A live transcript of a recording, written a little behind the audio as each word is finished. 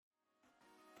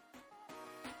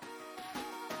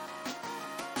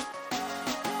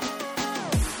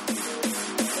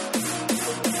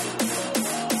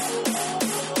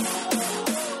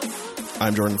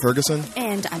I'm Jordan Ferguson.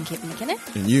 And I'm Kate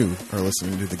McKinnon. And you are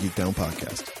listening to the Geek Down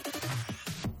Podcast.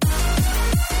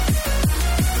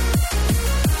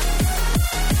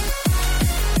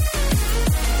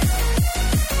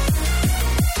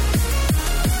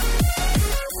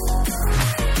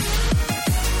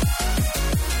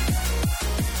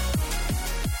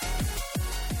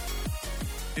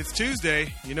 It's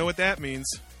Tuesday. You know what that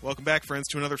means. Welcome back, friends,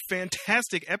 to another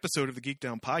fantastic episode of the Geek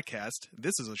Down Podcast.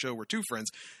 This is a show where two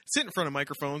friends sit in front of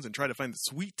microphones and try to find the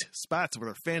sweet spots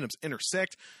where their fandoms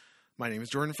intersect. My name is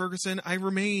Jordan Ferguson. I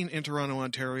remain in Toronto,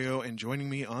 Ontario, and joining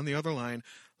me on the other line,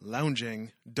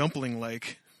 lounging,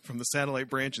 dumpling-like, from the satellite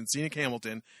branch in scenic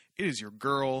Hamilton, it is your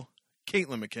girl,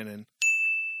 Caitlin McKinnon.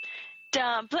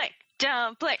 Dumpling,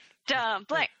 dumpling,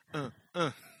 dumpling.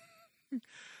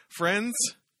 Friends,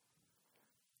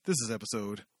 this is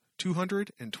episode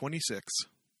 226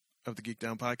 of the Geek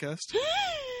Down Podcast.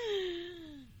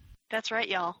 That's right,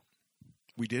 y'all.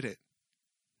 We did it.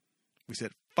 We said,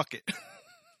 fuck it.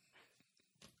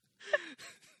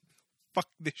 Fuck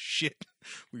this shit.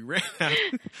 We ran out.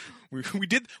 We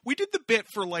did the bit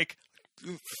for like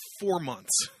 4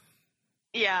 months.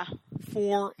 Yeah.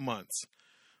 4 months.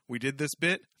 We did this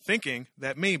bit thinking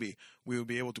that maybe we would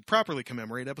be able to properly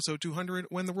commemorate episode 200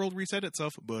 when the world reset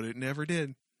itself, but it never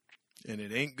did. And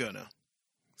it ain't gonna.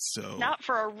 So not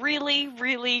for a really,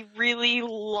 really, really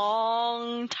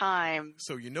long time.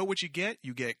 So you know what you get?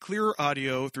 You get clearer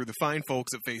audio through the fine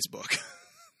folks at Facebook.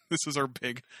 This is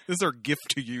our gift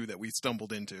to you that we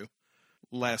stumbled into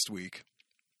last week.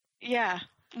 Yeah.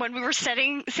 When we were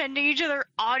sending each other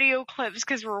audio clips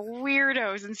because we're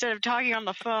weirdos instead of talking on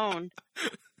the phone.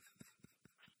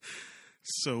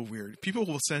 So weird. People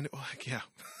will send,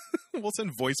 we'll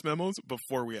send voice memos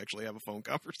before we actually have a phone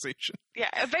conversation. Yeah,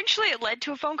 eventually it led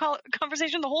to a phone call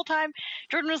conversation. The whole time,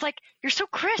 Jordan was like, "You're so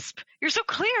crisp. You're so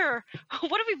clear.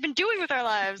 What have we been doing with our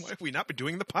lives? Why have we not been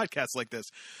doing the podcast like this?"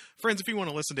 Friends, if you want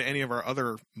to listen to any of our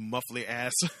other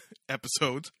muffly-ass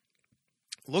episodes,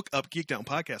 look up Geek Down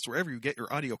Podcast wherever you get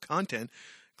your audio content.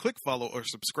 Click follow or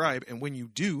subscribe, and when you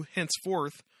do,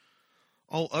 henceforth,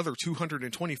 all other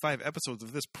 225 episodes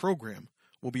of this program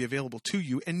will be available to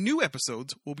you, and new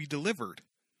episodes will be delivered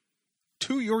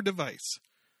to your device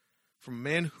from a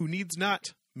man who needs not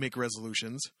make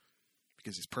resolutions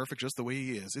because he's perfect just the way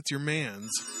he is. It's your man's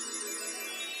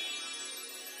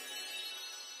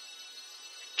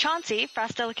Chauncey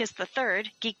Frostilicus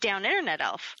III, Geek Down Internet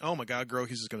Elf. Oh my God, girl,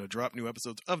 he's just going to drop new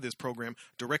episodes of this program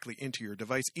directly into your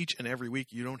device each and every week.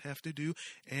 You don't have to do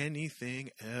anything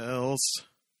else.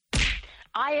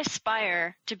 I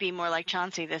aspire to be more like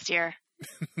Chauncey this year.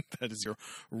 That is your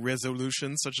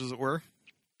resolution, such as it were?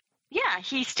 Yeah,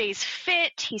 he stays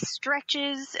fit. He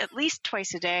stretches at least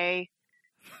twice a day.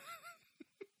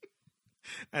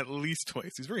 At least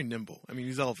twice. He's very nimble. I mean,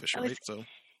 he's elfish, right? So,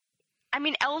 I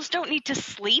mean, elves don't need to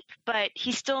sleep, but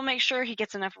he still makes sure he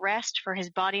gets enough rest for his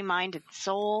body, mind, and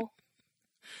soul.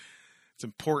 It's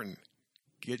important.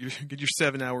 Get your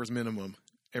 7 hours minimum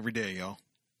every day, y'all.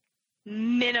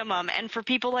 Minimum. And for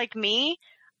people like me,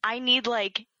 I need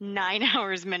like 9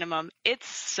 hours minimum. It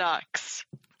sucks.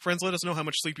 Friends, let us know how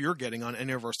much sleep you're getting on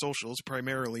any of our socials,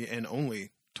 primarily and only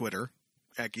Twitter,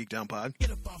 at GeekDownPod. Get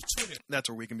up off Twitter. That's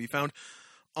where we can be found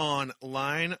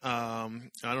online.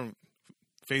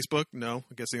 Facebook? No.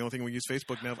 I guess the only thing we use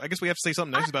Facebook now. I guess we have to say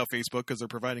something nice about Facebook because they're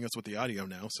providing us with the audio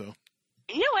now, so.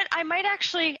 You know what? I'm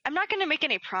not going to make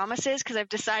any promises because I've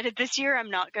decided this year I'm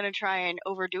not going to try and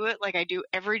overdo it like I do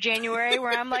every January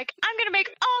where I'm like, I'm going to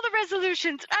make all the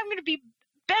resolutions. I'm going to be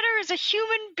better as a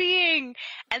human being.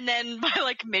 And then by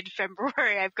like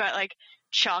mid-February, I've got like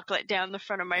chocolate down the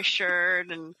front of my shirt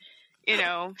and,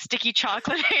 sticky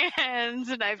chocolate hands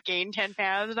and I've gained 10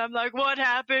 pounds and I'm like, what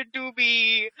happened to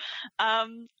me?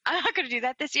 I'm not going to do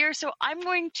that this year. So I'm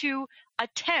going to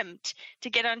attempt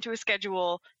to get onto a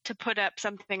schedule to put up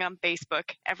something on Facebook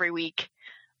every week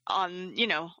on,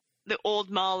 the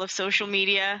old mall of social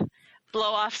media,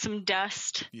 blow off some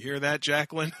dust. You hear that,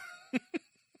 Jacqueline?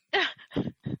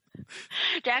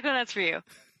 Jacqueline, that's for you.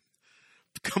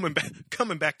 Coming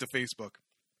back to Facebook.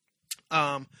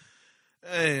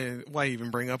 Why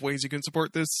even bring up ways you can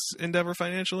support this endeavor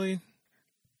financially?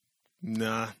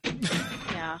 Nah.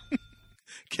 Yeah.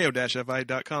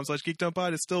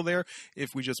 ko-fi.com/geekdownpod is still there if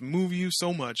we just move you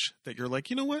so much that you're like,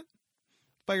 you know what?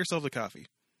 Buy yourselves a coffee.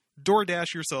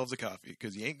 DoorDash yourselves a coffee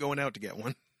because you ain't going out to get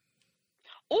one.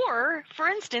 Or, for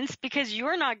instance, because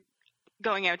you're not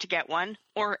going out to get one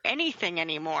or anything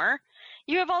anymore,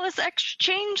 you have all this extra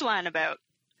change lying about.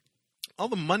 All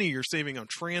the money you're saving on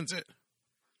transit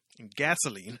and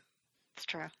gasoline. It's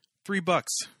true. $3.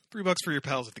 $3 for your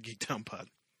pals at the Geek Down Pod.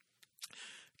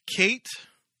 Kate,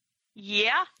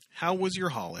 Yeah. How was your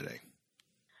holiday?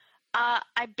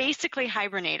 I basically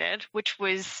hibernated, which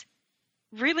was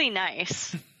really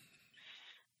nice.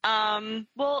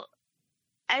 Well,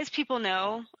 as people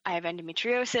know, I have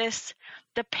endometriosis.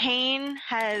 The pain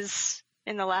has,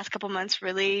 in the last couple months,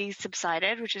 really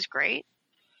subsided, which is great.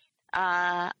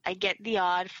 I get the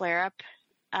odd flare-up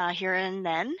here and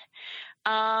then.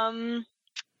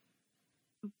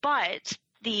 But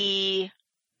the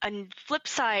flip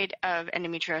side of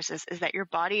endometriosis is that your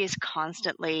body is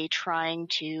constantly trying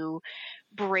to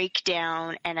break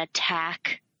down and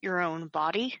attack your own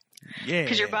body. Yeah.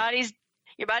 Because your body's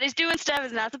doing stuff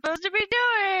it's not supposed to be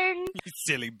doing. You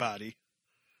silly body.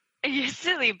 You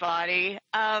silly body.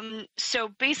 So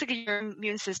basically your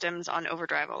immune system's on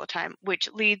overdrive all the time, which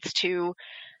leads to,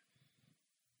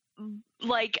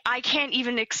 like, I can't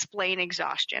even explain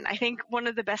exhaustion. I think one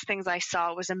of the best things I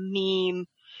saw was a meme,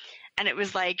 and it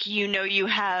was like, you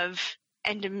have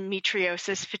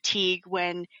endometriosis fatigue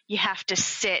when you have to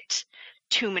sit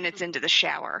 2 minutes into the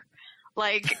shower.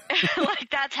 Like, like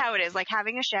that's how it is. Like,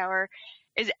 having a shower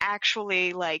is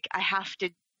actually like, I have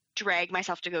to drag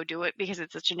myself to go do it because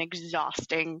it's such an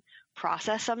exhausting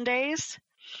process some days.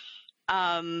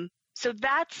 So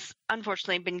that's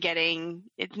unfortunately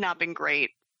it's not been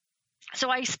great. So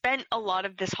I spent a lot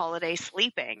of this holiday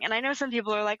sleeping. And I know some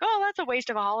people are like, oh, that's a waste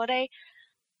of a holiday.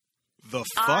 The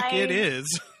fuck it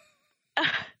is.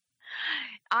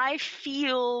 I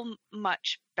feel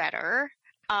much better.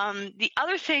 The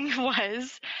other thing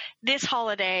was this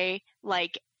holiday,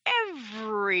 like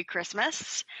every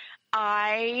Christmas,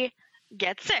 I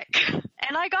get sick.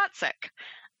 And I got sick.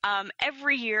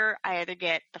 Every year I either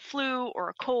get the flu or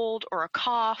a cold or a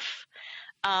cough.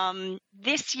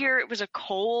 This year it was a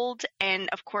cold, and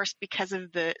of course, because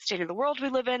of the state of the world we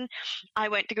live in, I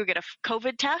went to go get a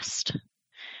COVID test,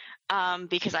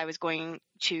 because I was going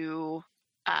to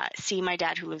see my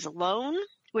dad who lives alone,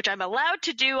 which I'm allowed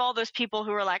to do. All those people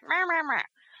who are like, rah, rah, rah.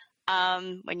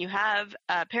 When you have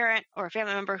a parent or a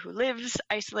family member who lives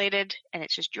isolated and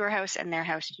it's just your house and their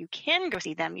house, you can go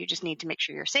see them. You just need to make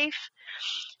sure you're safe.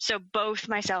 So both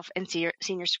myself and senior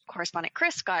correspondent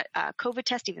Chris got a COVID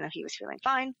test, even though he was feeling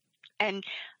fine. And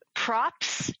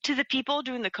props to the people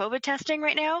doing the COVID testing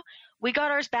right now. We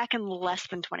got ours back in less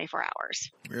than 24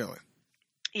 hours. Really?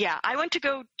 Yeah, I went to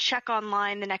go check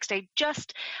online the next day.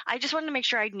 I just wanted to make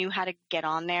sure I knew how to get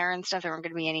on there and stuff. There weren't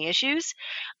going to be any issues.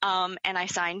 And I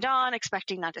signed on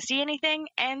expecting not to see anything.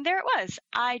 And there it was.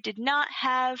 I did not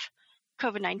have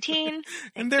COVID-19.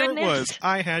 And there it was.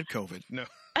 I had COVID. No.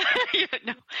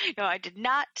 No, I did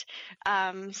not.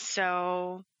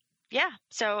 So yeah.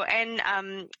 So, and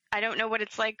I don't know what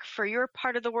it's like for your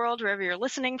part of the world, wherever you're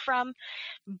listening from,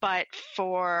 but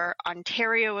for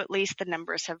Ontario, at least, the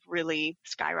numbers have really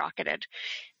skyrocketed.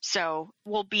 So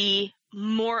we'll be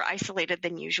more isolated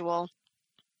than usual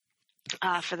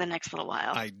for the next little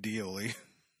while. Ideally.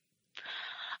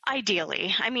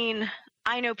 I mean,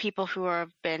 I know people who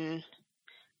have been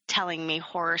telling me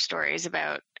horror stories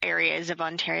about areas of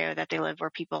Ontario that they live where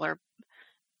people are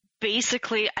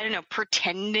basically, I don't know,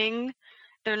 pretending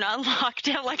they're not locked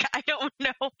down. Like, I don't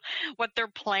know what their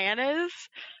plan is.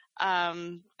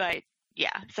 But yeah,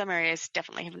 some areas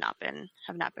definitely have not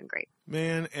been great.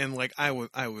 Man, and like I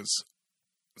was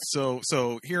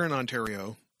so here in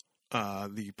Ontario,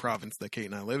 the province that Kate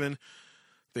and I live in,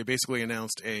 they basically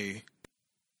announced a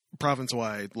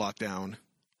province-wide lockdown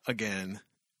again,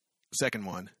 second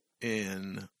one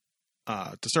to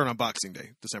start on Boxing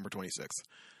Day, December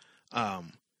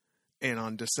 26th. And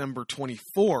on December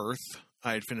 24th,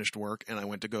 I had finished work and I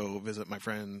went to go visit my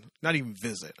friend. Not even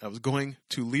visit. I was going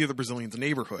to Leah the Brazilian's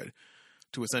neighborhood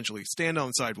to essentially stand on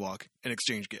the sidewalk and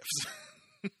exchange gifts.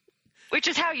 Which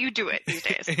is how you do it these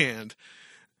days. And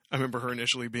I remember her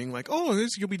initially being like, oh,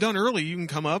 you'll be done early. You can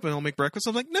come up and I'll make breakfast.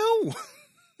 I'm like, no.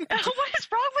 What is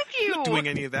wrong with you? I'm not doing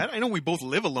any of that. I know we both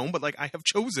live alone, but like I have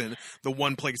chosen the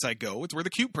one place I go. It's where the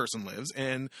cute person lives,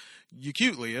 and you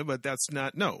cute, Leah, but that's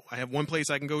not. No, I have one place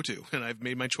I can go to, and I've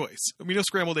made my choice. No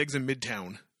scrambled eggs in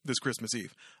Midtown this Christmas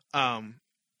Eve.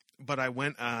 But I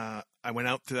went out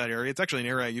to that area. It's actually an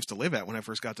area I used to live at when I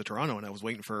first got to Toronto, and I was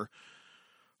waiting for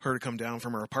her to come down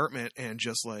from her apartment, and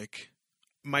just like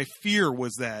my fear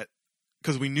was that.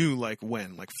 Because we knew, like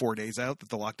 4 days out that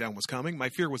the lockdown was coming. My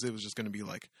fear was it was just going to be,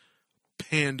 like,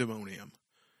 pandemonium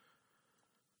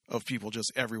of people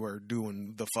just everywhere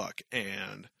doing the fuck.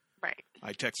 And right.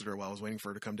 I texted her while I was waiting for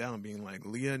her to come down being like,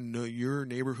 Leah, no, your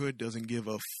neighborhood doesn't give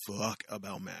a fuck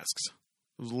about masks.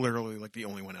 It was literally, like, the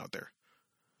only one out there.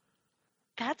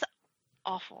 That's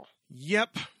awful.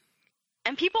 Yep.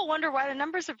 And people wonder why the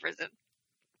numbers have risen.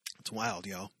 It's wild,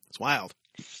 yo. It's wild.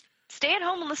 stay at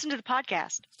home and listen to the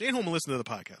podcast. Stay at home and listen to the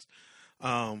podcast.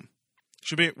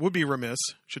 Would be remiss.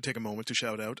 Should take a moment to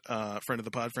shout out friend of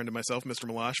the pod, friend of myself, Mr.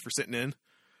 Malash, for sitting in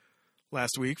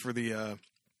last week for the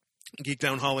Geek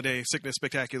Down Holiday Sickness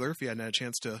Spectacular. If you hadn't had a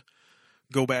chance to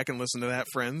go back and listen to that,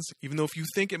 friends. Even though if you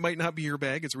think it might not be your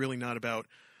bag, it's really not about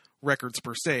records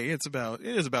per se. It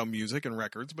is about music and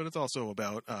records, but it's also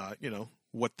about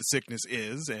what the sickness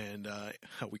is and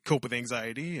how we cope with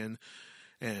anxiety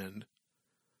and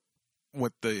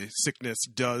what the sickness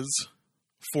does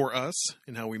for us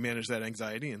and how we manage that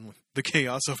anxiety and the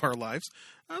chaos of our lives.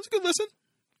 That was a good listen.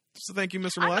 So thank you,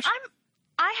 Mr. Malash.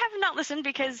 I have not listened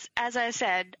because, as I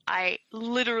said, I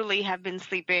literally have been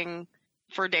sleeping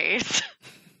for days.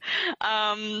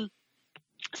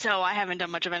 So I haven't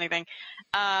done much of anything.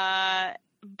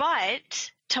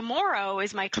 But tomorrow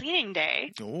is my cleaning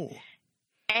day. Oh.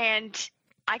 And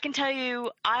I can tell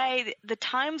you, the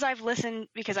times I've listened,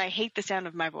 because I hate the sound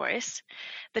of my voice,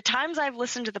 the times I've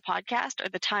listened to the podcast are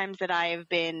the times that I have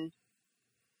been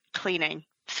cleaning.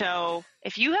 So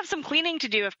if you have some cleaning to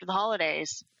do after the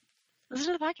holidays,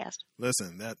 listen to the podcast.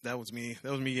 Listen, that was me.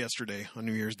 That was me yesterday on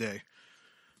New Year's Day.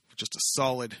 Just a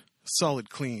solid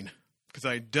clean, because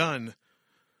I had done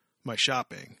my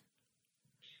shopping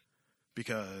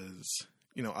because,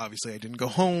 obviously I didn't go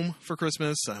home for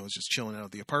Christmas. I was just chilling out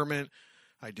at the apartment.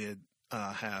 I did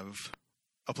have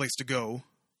a place to go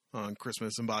on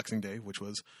Christmas and Boxing Day, which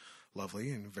was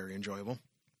lovely and very enjoyable.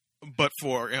 But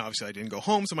obviously I didn't go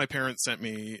home, so my parents sent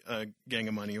me a gang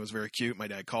of money. It was very cute. My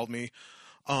dad called me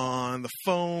on the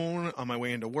phone on my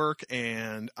way into work,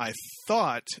 and I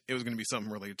thought it was going to be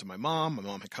something related to my mom. My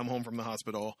mom had come home from the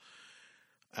hospital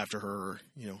after her,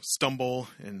 stumble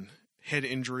and head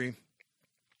injury.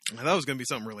 I thought it was going to be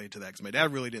something related to that because my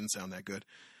dad really didn't sound that good.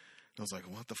 I was like,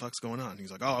 what the fuck's going on?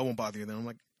 He's like, oh, I won't bother you then. I'm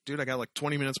like, dude, I got like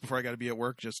 20 minutes before I got to be at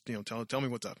work. Just, tell me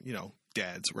what's up.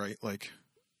 Dads, right? Like,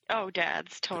 oh,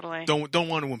 dads, totally. Don't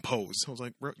want to impose. I was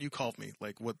like, bro, you called me.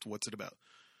 Like, what's it about?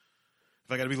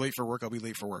 If I got to be late for work, I'll be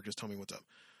late for work. Just tell me what's up.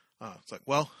 It's like,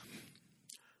 well,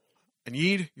 I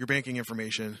need your banking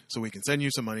information so we can send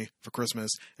you some money for Christmas,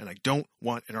 and I don't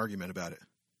want an argument about it.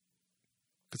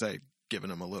 Because I had given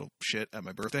him a little shit at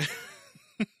my birthday.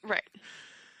 Right.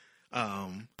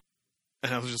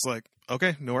 And I was just like,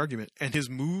 okay, no argument. And his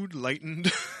mood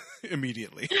lightened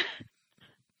immediately.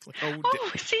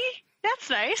 Like, see? That's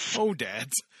nice. Oh,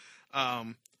 dads.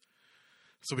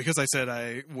 So because I said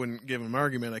I wouldn't give them an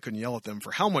argument, I couldn't yell at them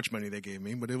for how much money they gave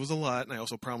me, but it was a lot, and I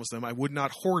also promised them I would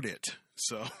not hoard it.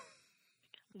 So,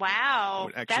 wow,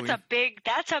 that's a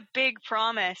big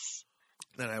promise.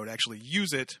 That I would actually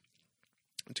use it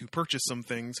to purchase some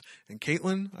things. And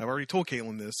Caitlin, I've already told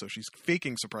Caitlin this, so she's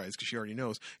faking surprise because she already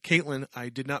knows. Caitlin, I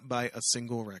did not buy a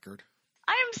single record.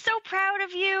 I am so proud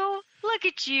of you. Look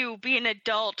at you being an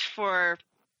adult for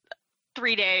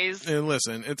 3 days. And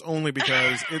listen, it's only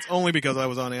because I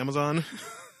was on Amazon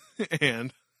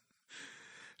and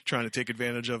trying to take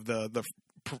advantage of the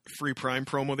free Prime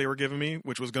promo they were giving me,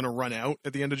 which was going to run out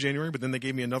at the end of January, but then they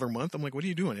gave me another month. I'm like, what do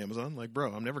you do on Amazon? Like,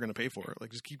 bro, I'm never going to pay for it.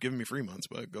 Like, just keep giving me free months,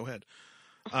 but go ahead.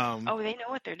 Oh, they know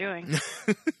what they're doing.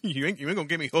 You ain't going to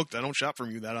get me hooked. I don't shop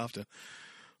from you that often.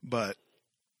 But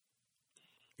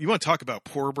you want to talk about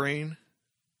poor brain?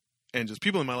 And just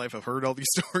people in my life have heard all these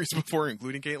stories before,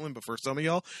 including Caitlin. But for some of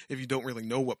y'all, if you don't really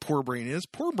know what poor brain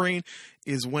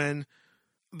is when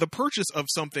the purchase of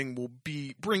something will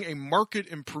bring a market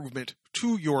improvement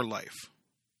to your life.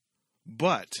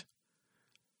 But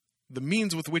the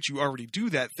means with which you already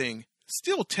do that thing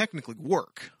still technically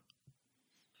work.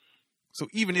 So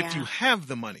even if you have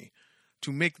the money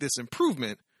to make this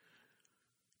improvement,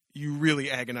 you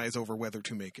really agonize over whether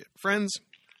to make it. Friends,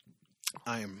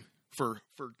 I am, for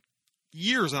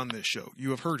years on this show, you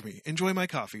have heard me enjoy my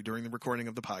coffee during the recording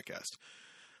of the podcast.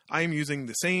 I am using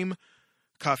the same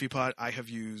coffee pot I have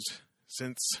used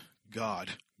since God.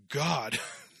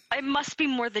 It must be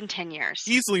more than 10 years.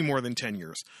 Easily more than 10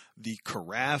 years. The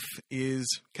carafe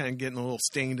is kind of getting a little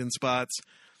stained in spots.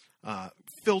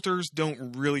 Filters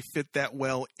don't really fit that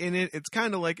well in it. It's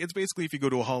kind of like, it's basically if you go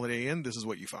to a Holiday Inn, this is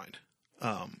what you find.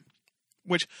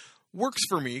 Which works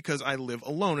for me because I live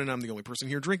alone and I'm the only person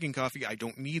here drinking coffee. I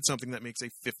don't need something that makes a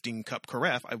 15-cup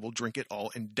carafe. I will drink it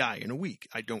all and die in a week.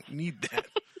 I don't need that.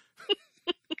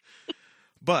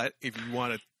 But if you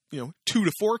want a 2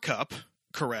 to 4 cup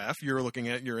carafe, you're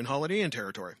in Holiday Inn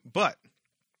territory. But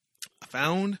I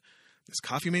found this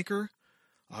coffee maker,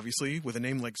 obviously with a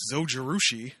name like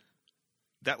Zojirushi.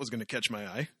 That was going to catch my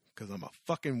eye because I'm a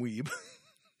fucking weeb.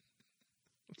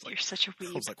 You're such a weeb.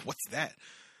 I was like, what's that?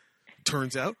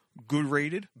 Turns out, good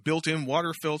rated, built-in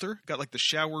water filter, got like the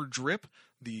shower drip.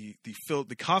 The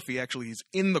coffee actually is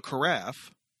in the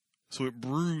carafe, so it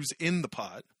brews in the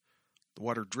pot. The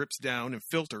water drips down and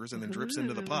filters and then drips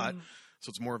into the pot, so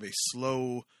it's more of a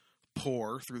slow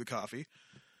pour through the coffee.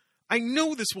 I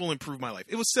know this will improve my life.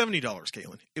 It was $70,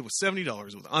 Caitlin. It was $70. It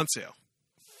was on sale.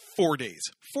 4 days.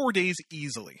 4 days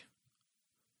easily.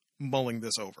 Mulling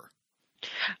this over.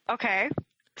 Okay.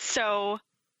 So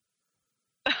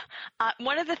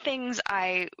one of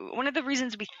the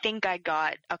reasons we think I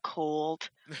got a cold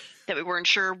that we weren't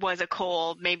sure was a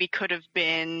cold, maybe could have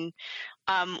been,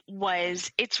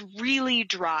 was it's really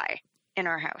dry in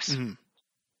our house. Mm-hmm.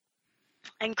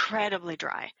 Incredibly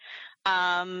dry.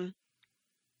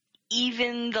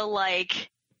 Even the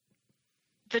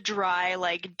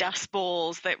dry, dust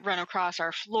bowls that run across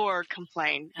our floor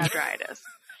complain how dry it is.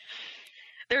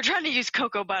 They're trying to use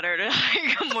cocoa butter to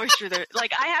moisture their,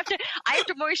 I have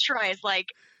to moisturize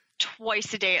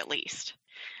twice a day at least.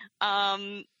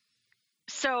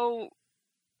 So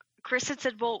Chris had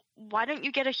said, well, why don't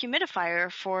you get a humidifier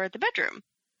for the bedroom?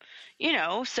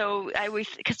 So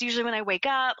because usually when I wake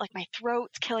up, my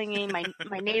throat's killing me, my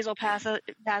nasal passage.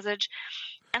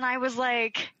 And I was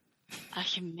like, a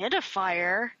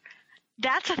humidifier?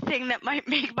 That's a thing that might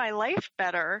make my life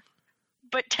better,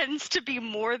 but tends to be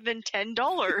more than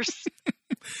 $10.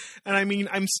 And I mean,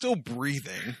 I'm still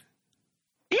breathing.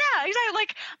 Yeah, exactly.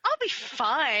 I'll be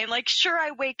fine. Sure,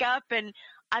 I wake up and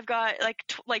I've got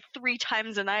 3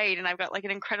 times a night and I've got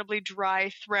an incredibly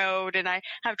dry throat and I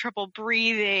have trouble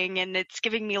breathing and it's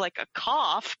giving me a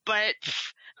cough, but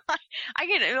I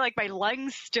get my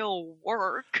lungs still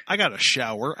work. I got a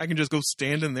shower. I can just go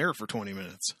stand in there for 20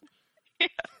 minutes. Yeah.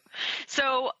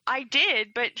 So I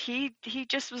did, but he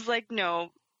just was like,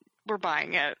 no, we're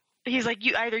buying it. He's like,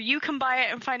 you can buy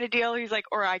it and find a deal. He's like,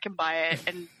 or I can buy it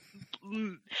and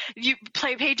you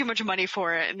pay too much money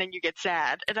for it and then you get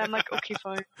sad. And I'm like, okay,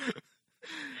 fine.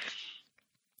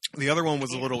 The other one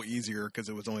was a little easier because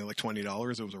it was only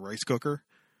 $20. It was a rice cooker.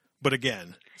 But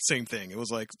again, same thing. It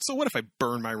was so what if I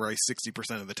burn my rice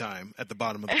 60% of the time at the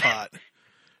bottom of the pot?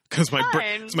 Because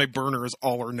my burner is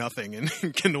all or nothing and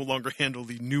can no longer handle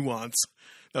the nuance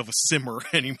of a simmer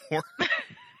anymore.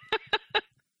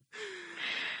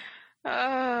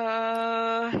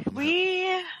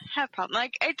 We have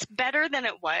problems. It's better than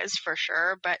it was for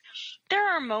sure, but there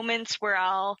are moments where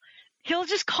he'll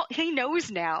just call. He knows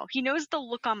now. He knows the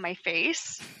look on my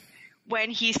face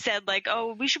when he said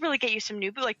oh, we should really get you some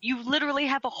new boots. You literally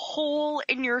have a hole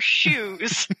in your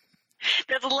shoes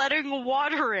that's letting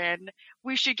water in.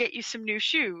 We should get you some new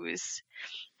shoes.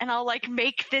 And I'll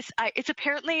make this. It's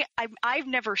apparently I've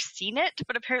never seen it,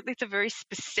 but apparently it's a very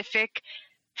specific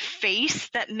face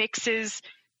that mixes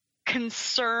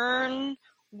concern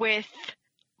with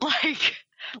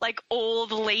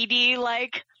old lady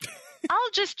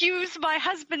I'll just use my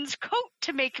husband's coat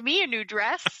to make me a new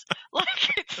dress.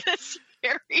 It's this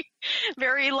very,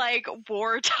 very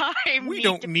wartime. We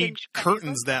don't need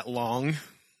curtains that long.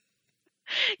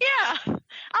 Yeah,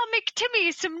 I'll make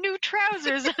Timmy some new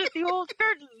trousers out of the old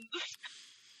curtains.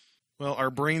 Well, our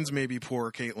brains may be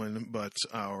poor, Caitlin, but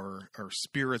our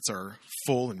spirits are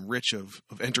full and rich of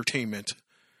entertainment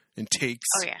and takes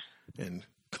and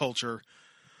culture.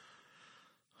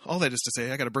 All that is to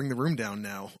say, I got to bring the room down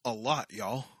now. A lot,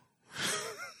 y'all.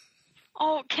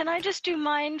 Oh, can I just do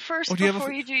mine first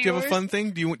before you do yours? Do you have a fun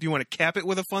thing? Do you want to cap it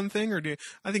with a fun thing, or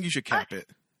I think you should cap it.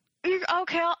 Okay,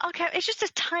 I'll cap. It's just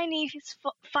a tiny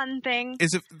fun thing.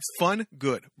 Is it fun?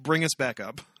 Good. Bring us back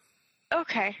up.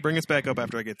 Okay. Bring us back up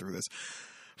after I get through this.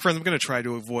 Friends, I'm going to try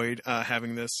to avoid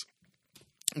having this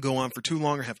go on for too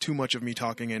long or have too much of me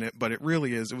talking in it, but it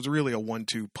was really a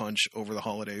 1-2 punch over the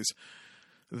holidays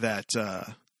that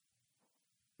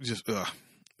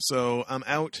So I'm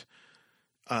out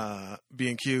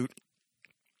being cute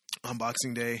on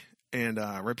Boxing Day, and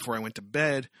right before I went to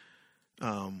bed,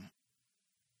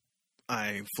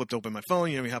 I flipped open my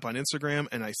phone, we hop on Instagram,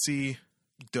 and I see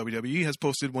WWE has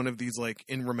posted one of these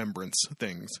in remembrance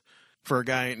things for a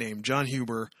guy named John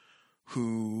Huber,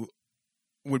 who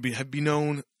would be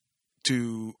known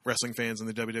to wrestling fans in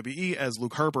the WWE as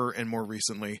Luke Harper, and more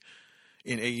recently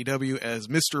in AEW as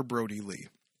Mr. Brody Lee.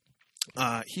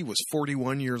 He was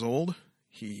 41 years old.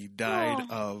 He died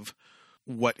of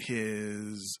what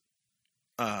his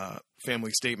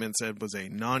family statement said was a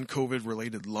non-COVID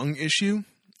related lung issue.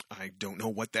 I don't know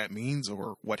what that means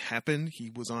or what happened. He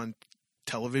was on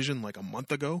television a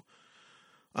month ago.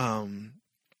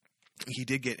 He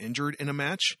did get injured in a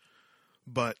match,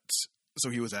 so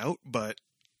he was out, but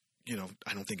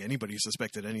I don't think anybody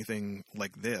suspected anything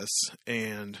like this.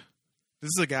 And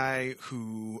this is a guy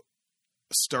who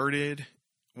started,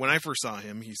 when I first saw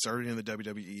him, he started in the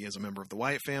WWE as a member of the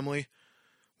Wyatt family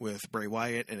with Bray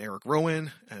Wyatt and Eric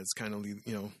Rowan as kind of,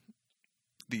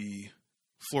 the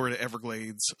Florida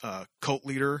Everglades cult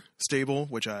leader stable,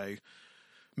 which I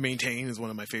maintain is one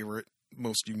of my favorite,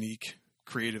 most unique,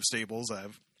 creative stables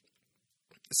I've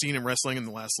seen in wrestling in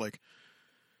the last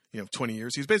 20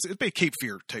 years. He's basically, it's Cape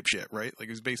Fear type shit, right? Like,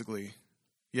 he's basically,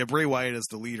 you have Bray Wyatt as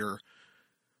the leader,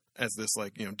 as this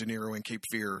De Niro and Cape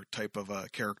Fear type of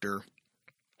character,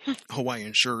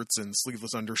 Hawaiian shirts and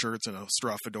sleeveless undershirts and a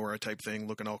straw fedora type thing,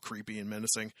 looking all creepy and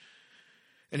menacing.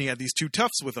 And he had these two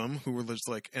toughs with him who were just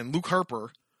and Luke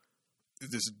Harper,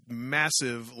 this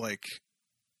massive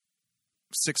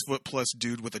 6-foot+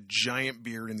 dude with a giant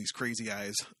beard and these crazy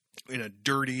eyes, in a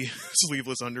dirty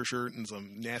sleeveless undershirt and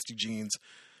some nasty jeans,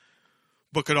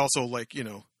 but could also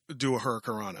do a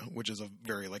hurricanrana, which is a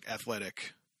very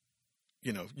athletic,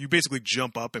 you basically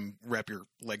jump up and wrap your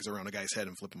legs around a guy's head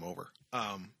and flip him over.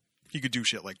 He could do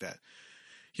shit like that.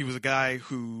 He was a guy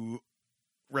who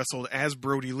wrestled as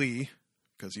Brody Lee,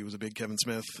 because he was a big Kevin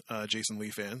Smith, Jason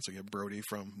Lee fan. So you have Brody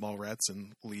from Mallrats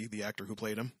and Lee, the actor who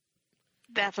played him.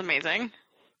 That's amazing.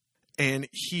 And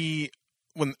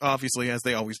when obviously, as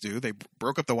they always do, they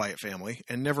broke up the Wyatt family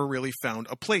and never really found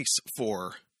a place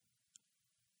for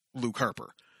Luke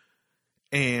Harper.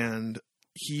 And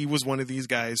he was one of these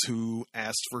guys who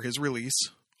asked for his release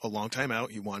a long time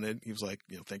out. He was like,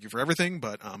 thank you for everything,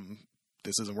 but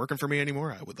this isn't working for me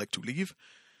anymore. I would like to leave.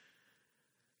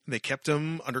 They kept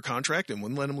him under contract and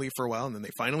wouldn't let him leave for a while, and then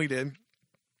they finally did.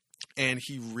 And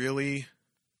he slimmed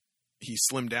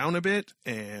down a bit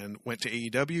and went to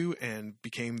AEW and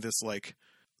became this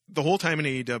the whole time in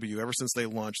AEW, ever since they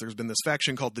launched, there's been this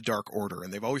faction called the Dark Order,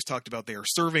 and they've always talked about they are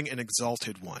serving an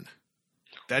exalted one.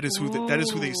 That is who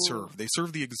they serve. They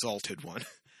serve the exalted one.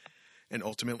 And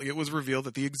ultimately it was revealed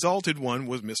that the exalted one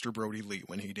was Mr. Brody Lee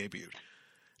when he debuted.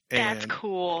 And that's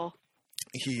cool.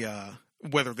 He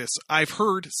I've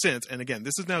heard since, and again,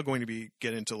 this is now going to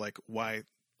get into why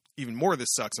even more of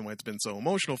this sucks and why it's been so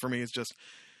emotional for me. It's just,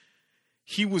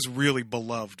 he was really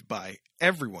beloved by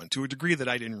everyone to a degree that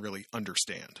I didn't really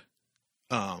understand.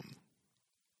 Because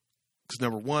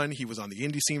number one, he was on the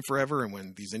indie scene forever, and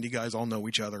when these indie guys all know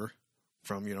each other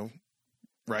from,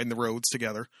 riding the roads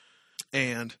together.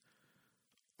 And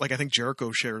I think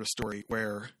Jericho shared a story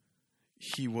where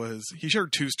he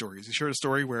shared two stories. He shared a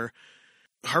story where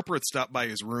Harper had stopped by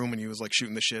his room and he was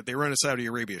shooting the shit. They were on a Saudi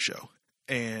Arabia show,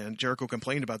 and Jericho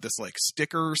complained about this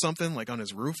sticker or something on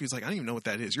his roof. He's like, I don't even know what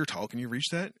that is. You're tall. Can you reach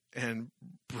that? And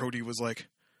Brody was like,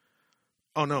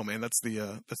 oh no, man, that's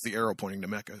the arrow pointing to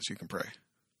Mecca, so you can pray.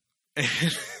 And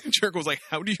Jericho was like,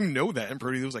 how do you know that? And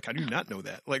Brody was like, how do you not know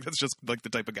that? That's just the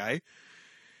type of guy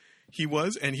he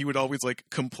was. And he would always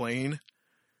complain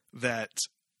that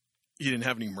he didn't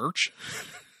have any merch.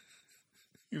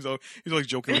 He was always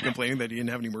jokingly complaining that he didn't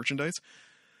have any merchandise.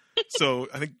 So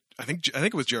I think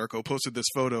it was Jericho posted this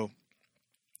photo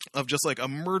of just a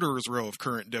murderer's row of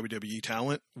current WWE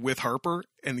talent with Harper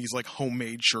and these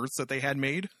homemade shirts that they had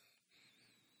made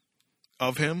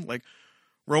of him.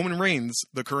 Roman Reigns,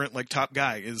 the current top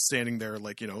guy, is standing there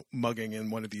mugging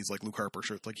in one of these Luke Harper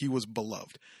shirts. He was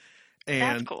beloved.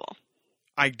 And that's cool.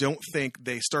 I don't think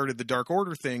they started the Dark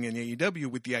Order thing in AEW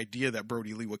with the idea that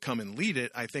Brody Lee would come and lead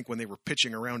it. I think when they were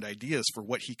pitching around ideas for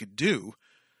what he could do,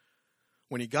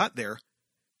 when he got there,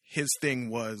 his thing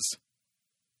was,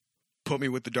 put me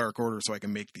with the Dark Order so I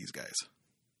can make these guys.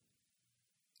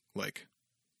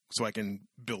 So I can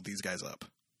build these guys up.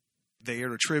 They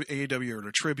aired AEW aired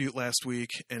a tribute last week,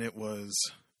 and it was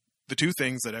the two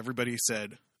things that everybody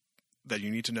said that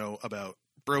you need to know about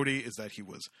Brody is that he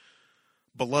was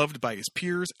beloved by his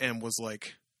peers and was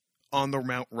on the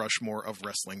Mount Rushmore of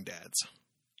wrestling dads.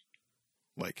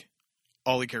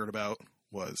 All he cared about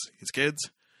was his kids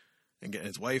and getting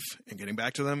his wife and getting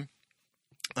back to them.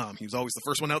 He was always the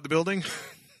first one out the building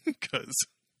because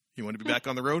he wanted to be back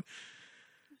on the road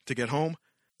to get home.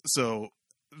 So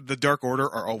the Dark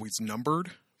Order are always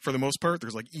numbered for the most part.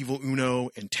 There's Evil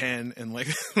Uno and 10 and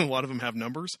a lot of them have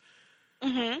numbers.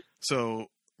 Mm-hmm. So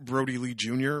Brody Lee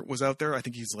Jr. was out there. I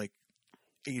think he's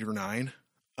 8 or 9.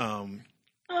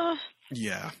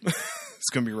 Yeah. It's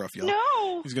going to be rough, y'all.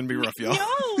 No. He's going to be rough, y'all.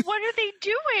 No, what are they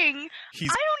doing? I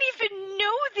don't even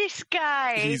know this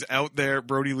guy. He's out there.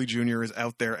 Brody Lee Jr. is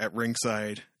out there at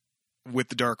ringside with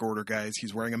the Dark Order guys.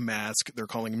 He's wearing a mask. They're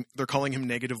calling him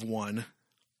 -1.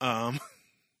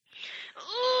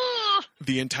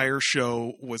 The entire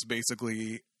show was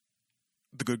basically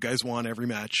the good guys won every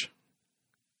match.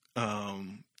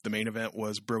 The main event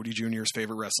was Brody Jr.'s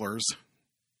favorite wrestlers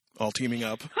all teaming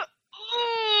up.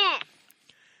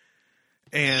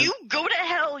 And you go to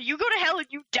hell. You go to hell and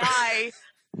you die.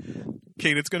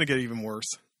 Kate, it's going to get even worse.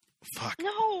 Fuck.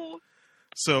 No.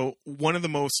 So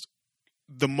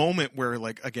the moment where,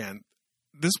 like, again,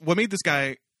 what made this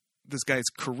guy's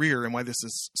career and why this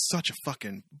is such a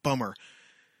fucking bummer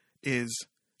is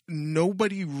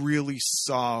nobody really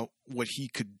saw what he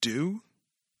could do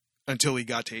until he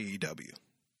got to AEW.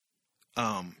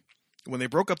 When they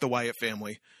broke up the Wyatt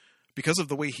family, because of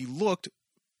the way he looked,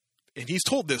 and he's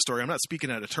told this story, I'm not speaking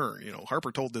out of turn, you know,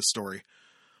 Harper told this story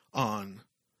on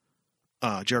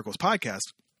Jericho's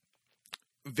podcast.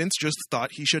 Vince just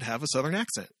thought he should have a Southern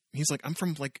accent. He's like, I'm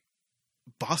from, like,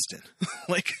 Boston.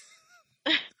 Like,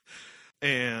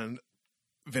 and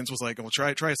Vince was like, well,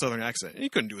 try a Southern accent. And he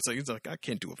couldn't do it. So he's like, I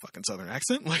can't do a fucking Southern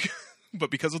accent. Like, but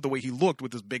because of the way he looked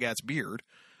with his big ass beard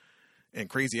and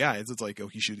crazy eyes, it's like, oh,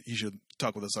 he should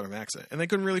talk with a Southern accent. And they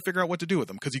couldn't really figure out what to do with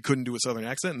him because he couldn't do a Southern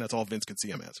accent, and that's all Vince could see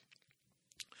him as.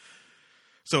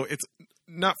 So it's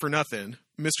not for nothing.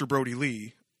 Mr. Brody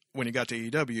Lee, when he got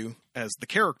to AEW, as the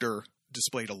character,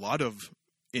 displayed a lot of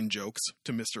in-jokes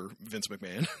to Mr. Vince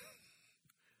McMahon.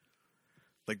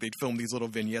 Like, they'd film these little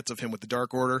vignettes of him with the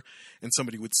Dark Order, and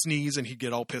somebody would sneeze, and he'd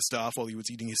get all pissed off while he was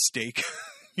eating his steak.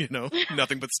 You know,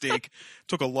 nothing but steak.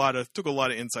 Took a lot of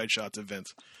inside shots of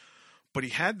Vince. But he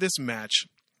had this match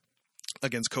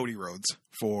against Cody Rhodes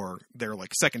for their,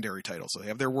 like, secondary title. So they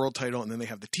have their world title, and then they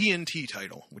have the TNT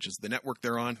title, which is the network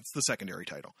they're on. It's the secondary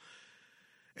title.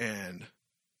 And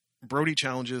Brody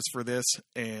challenges for this,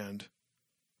 and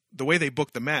the way they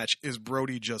book the match is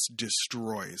Brody just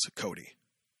destroys Cody.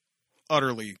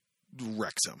 Utterly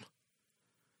wrecks him.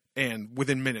 And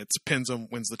within minutes, pins him,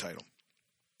 wins the title.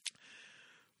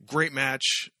 Great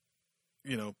match.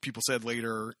 You know, people said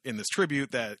later in this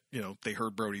tribute that, you know, they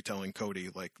heard Brody telling Cody,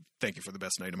 like, thank you for the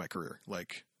best night of my career.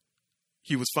 Like,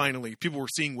 he was finally, people were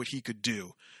seeing what he could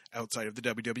do outside of the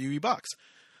WWE box.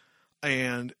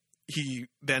 And he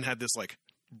then had this, like,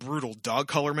 brutal dog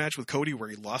collar match with Cody where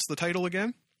he lost the title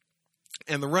again.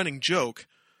 And the running joke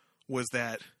was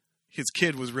that his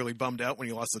kid was really bummed out when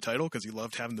he lost the title because he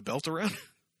loved having the belt around.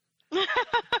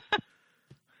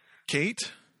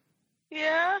 Kate?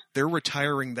 Yeah? They're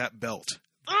retiring that belt.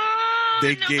 Oh,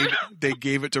 They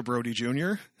gave it to Brody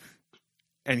Jr.,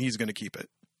 and he's going to keep it.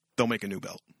 They'll make a new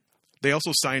belt. They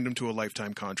also signed him to a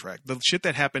lifetime contract. The shit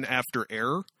that happened after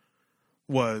Air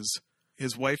was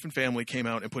his wife and family came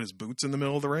out and put his boots in the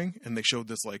middle of the ring, and they showed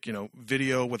this, like, you know,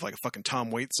 video with, like, a fucking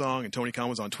Tom Waits song, and Tony Khan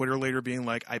was on Twitter later being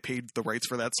like, I paid the rights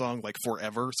for that song, like,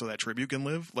 forever so that tribute can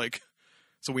live, like,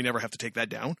 so we never have to take that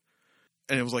down.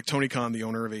 And it was, like, Tony Khan, the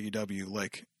owner of AEW,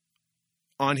 like,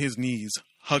 on his knees,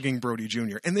 hugging Brody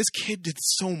Jr. And this kid did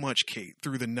so much, Kate,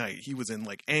 through the night. He was in,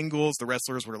 like, angles. The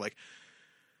wrestlers were, like,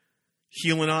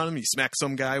 healing on him. He smacked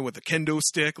some guy with a kendo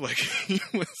stick. Like, he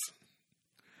was...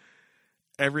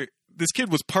 This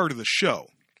kid was part of the show.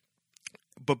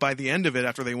 But by the end of it,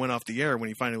 after they went off the air, when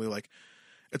he finally, like...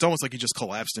 It's almost like he just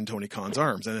collapsed in Tony Khan's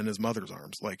arms and in his mother's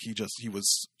arms. Like, he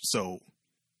was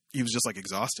just, like,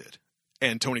 exhausted.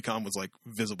 And Tony Khan was, like,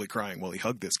 visibly crying while he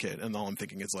hugged this kid. And all I'm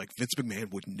thinking is, like, Vince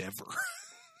McMahon would never.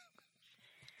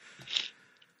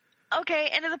 Okay,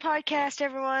 end of the podcast,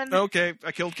 everyone. Okay,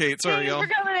 I killed Kate. Sorry, y'all.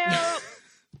 Thanks for coming out.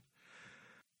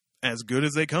 As good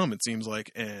as they come, it seems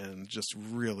like. And just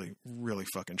really, really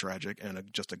fucking tragic. And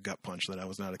just a gut punch that I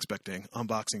was not expecting on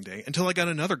Boxing Day. Until I got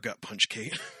another gut punch,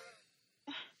 Kate.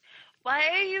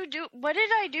 What did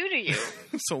I do to you?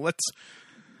 So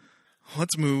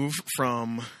let's move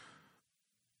from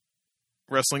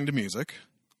wrestling to music.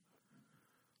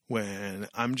 When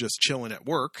I'm just chilling at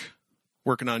work,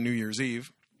 working on New Year's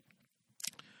Eve,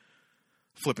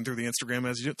 flipping through the Instagram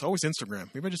as you do. It's always Instagram.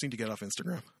 Maybe I just need to get off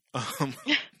Instagram.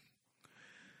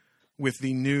 With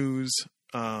the news,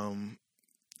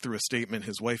 through a statement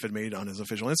his wife had made on his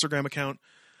official Instagram account,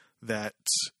 that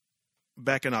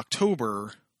back in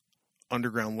October,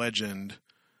 underground legend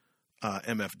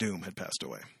MF Doom had passed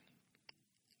away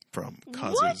from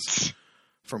causes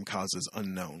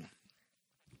unknown.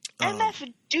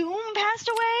 MF Doom passed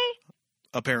away?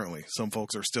 Apparently. Some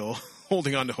folks are still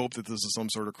holding on to hope that this is some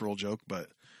sort of cruel joke, but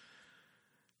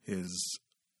his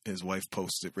wife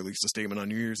released a statement on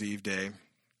New Year's Eve day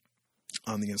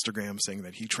on the Instagram saying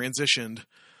that he transitioned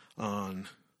on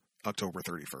October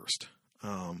 31st.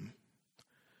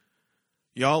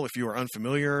 Y'all, if you are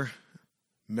unfamiliar,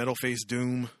 Metal Face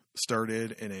Doom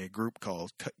started in a group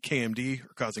called KMD,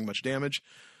 or Causing Much Damage,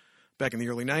 back in the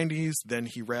early 90s. Then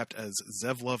he rapped as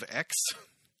Zevlov X.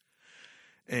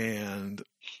 And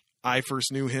I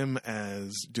first knew him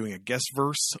as doing a guest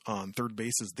verse on Third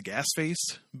Base's The Gas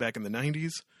Face back in the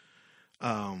 90s.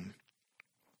 And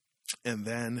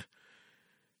then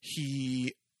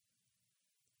he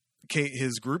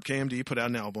his group KMD put out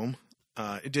an album.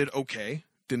 It did okay.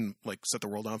 Didn't like set the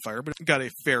world on fire, but it got a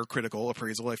fair critical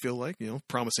appraisal. I feel like,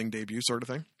 promising debut sort of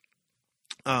thing.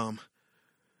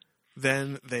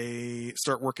 Then they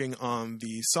start working on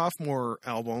the sophomore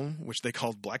album, which they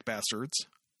called Black Bastards.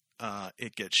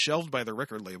 It gets shelved by the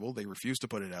record label. They refuse to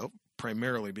put it out,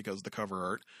 primarily because the cover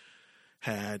art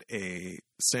had a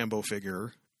Sambo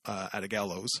figure at a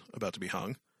gallows about to be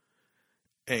hung.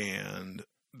 And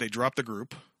they dropped the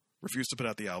group, refused to put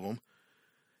out the album.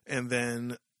 And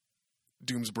then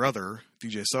Doom's brother,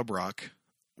 DJ Subrock,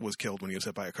 was killed when he was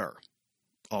hit by a car.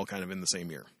 All kind of in the same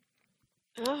year.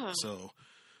 Oh. So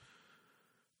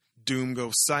Doom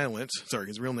goes silent. Sorry,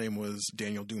 his real name was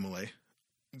Daniel Dumoulin.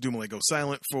 Dumoulin goes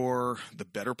silent for the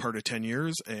better part of 10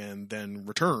 years and then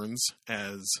returns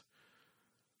as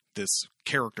this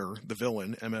character, the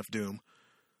villain, MF Doom,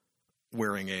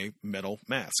 wearing a metal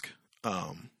mask,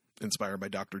 inspired by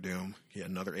Dr. Doom. He had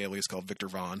another alias called Victor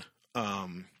Von.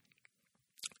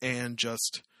 And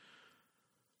just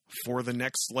for the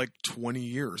next 20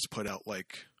 years put out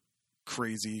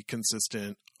crazy,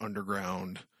 consistent,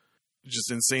 underground,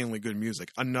 just insanely good music.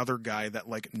 Another guy that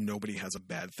nobody has a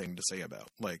bad thing to say about.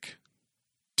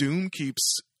 Doom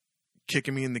keeps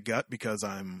kicking me in the gut because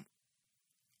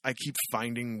I keep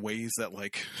finding ways that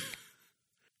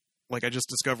I just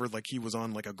discovered he was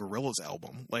on a Gorillaz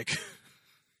album.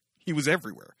 He was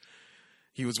everywhere.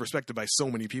 He was respected by so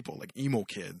many people, emo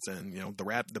kids and,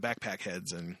 the Backpack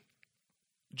Heads, and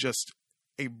just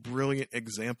a brilliant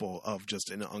example of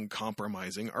just an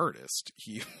uncompromising artist.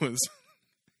 He was,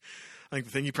 I think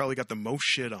the thing he probably got the most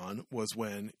shit on was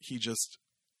when he just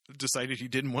decided he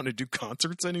didn't want to do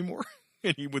concerts anymore.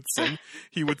 And he would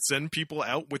send people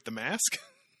out with the mask.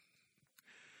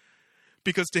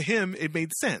 Because to him, it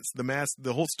made sense.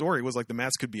 The whole story was the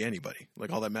mask could be anybody.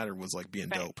 All that mattered was being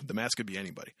dope. The mask could be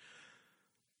anybody.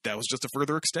 That was just a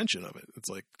further extension of it. It's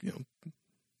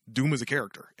Doom is a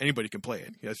character. Anybody can play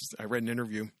it. Yes, I read an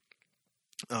interview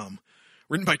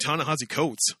written by Ta-Nehisi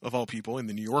Coates, of all people, in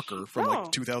the New Yorker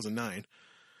from 2009,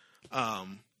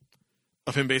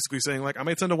 of him basically saying, I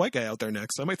might send a white guy out there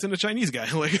next. I might send a Chinese guy.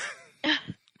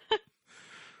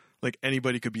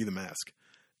 Anybody could be the mask.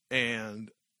 And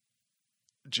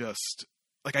just,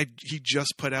 he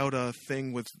just put out a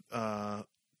thing with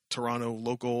Toronto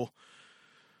local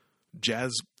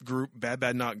jazz group Bad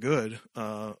Bad Not Good,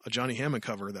 a Johnny Hammond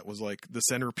cover that was the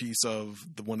centerpiece of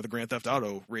one of the Grand Theft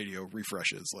Auto radio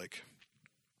refreshes.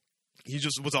 He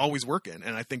just was always working,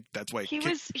 and I think that's why he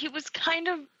was kind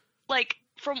of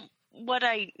from what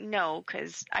I know,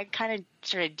 because I kind of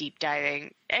started deep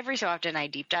diving every so often. I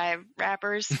deep dive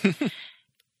rappers.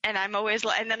 And I'm always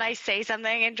and then I say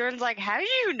something and Jordan's like, how do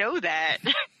you know that?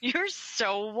 You're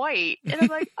so white. And I'm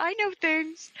like, I know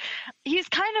things. He's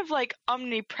kind of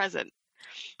omnipresent.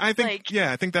 I think,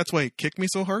 I think that's why it kicked me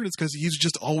so hard, is because he's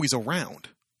just always around.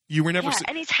 You were never... Yeah,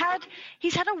 and he's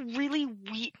had a really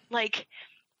weird,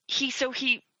 he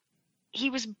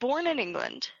was born in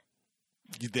England.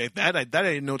 That I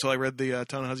didn't know until I read the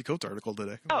Ta-Nehisi Coates article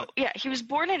today. Oh, yeah. He was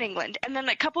born in England. And then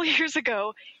a couple years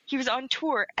ago, he was on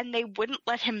tour, and they wouldn't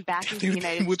let him back into the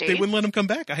United States. They wouldn't let him come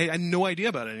back. I had no idea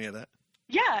about any of that.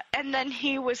 Yeah. And then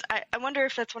he was... I wonder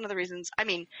if that's one of the reasons... I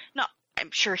mean,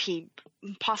 I'm sure he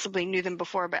possibly knew them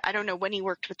before, but I don't know when he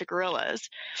worked with the Gorillaz.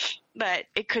 But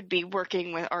it could be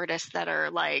working with artists that are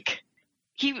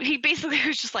He basically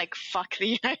was just fuck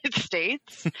the United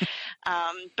States.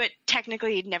 But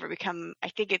technically he'd never become, I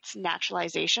think it's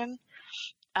naturalization.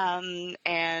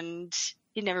 And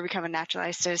he'd never become a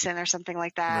naturalized citizen or something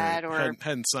like that. Right. Or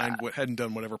hadn't signed, hadn't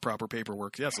done whatever proper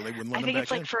paperwork. Yeah, so they wouldn't let him back in. I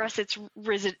think it's for us, it's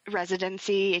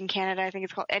residency in Canada, I think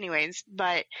it's called. Anyways,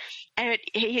 but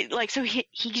he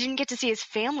didn't get to see his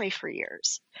family for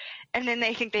years. And then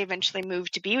they think they eventually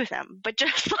moved to be with him. But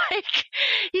just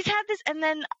he's had this, and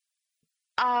then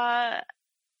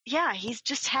he's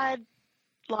just had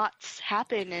lots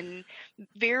happen and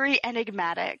very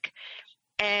enigmatic.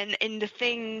 And in the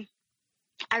thing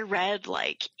I read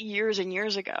years and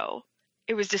years ago,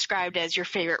 it was described as your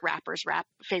favorite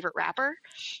favorite rapper.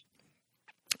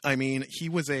 I mean,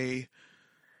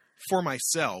 for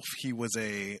myself, he was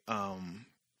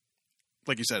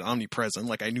like you said,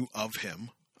 omnipresent. I knew of him.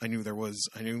 I knew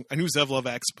Zev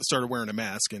Lovac started wearing a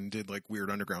mask and did weird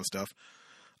underground stuff.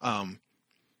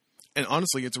 And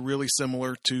honestly, it's really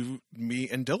similar to me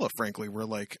and Dilla, frankly, where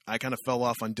I kind of fell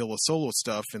off on Dilla's solo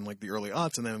stuff in the early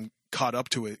aughts and then caught up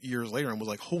to it years later and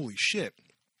was holy shit.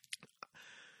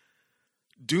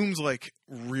 Doom's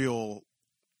real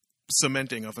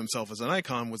cementing of himself as an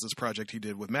icon was this project he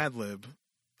did with Madlib,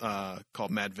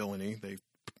 called Mad Villainy. They,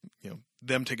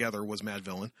 them together was Mad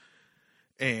Villain.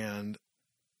 And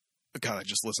God, I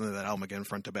just listened to that album again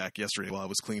front to back yesterday while I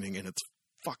was cleaning, and it's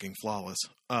fucking flawless.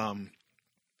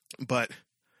 But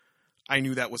I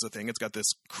knew that was a thing. It's got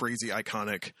this crazy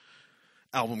iconic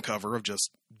album cover of just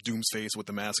Doom's face with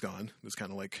the mask on. This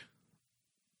kind of like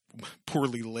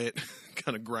poorly lit,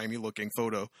 kind of grimy looking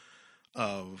photo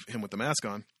of him with the mask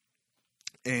on.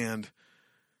 And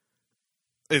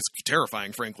it's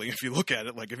terrifying, frankly, if you look at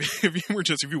it. Like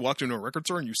if you walked into a record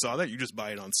store and you saw that, you just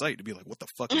buy it on site to be like, what the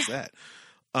fuck is that?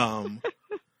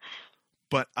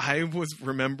 But I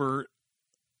remember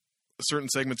certain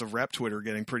segments of rap Twitter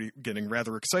getting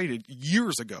rather excited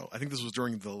years ago. I think this was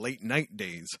during the late night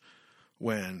days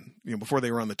when, before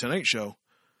they were on the Tonight Show,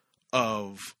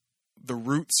 of the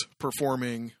Roots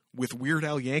performing with Weird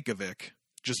Al Yankovic,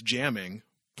 just jamming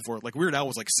before, like Weird Al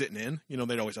was like sitting in,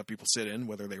 they'd always have people sit in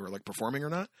whether they were like performing or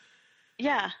not.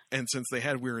 Yeah. And since they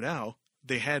had Weird Al,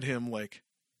 they had him like,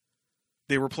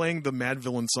 they were playing the Mad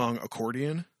Villain song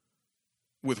Accordion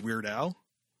with Weird Al.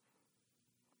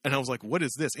 And I was like, what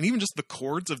is this? And even just the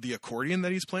chords of the accordion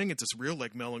that he's playing, it's this real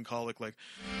like melancholic, like,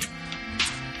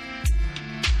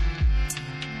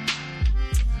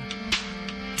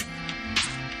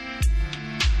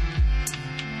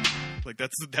 like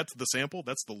that's the sample.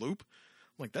 That's the loop.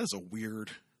 I'm like, that is a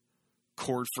weird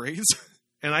chord phrase.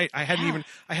 And I hadn't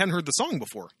heard the song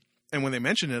before. And when they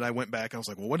mentioned it, I went back and I was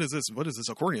like, well, what is this? What is this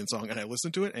accordion song? And I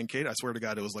listened to it, and Kate, I swear to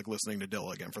God, it was like listening to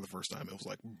Dilla again for the first time. It was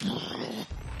like,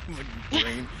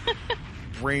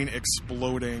 brain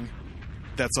exploding.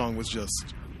 That song was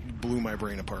just blew my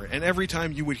brain apart. And every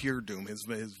time you would hear Doom, his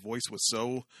voice was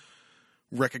so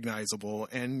recognizable,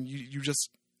 and you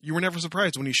were never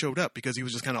surprised when he showed up because he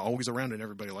was just kind of always around and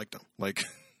everybody liked him. Like,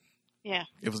 yeah,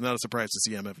 it was not a surprise to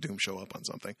see MF Doom show up on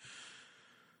something.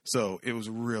 So it was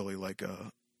really like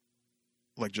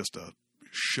just a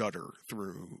shudder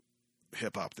through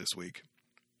hip hop this week.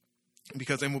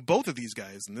 Because, and with both of these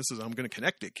guys, and I'm going to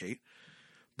connect it, Kate,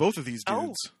 both of these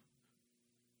dudes,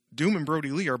 Doom and Brody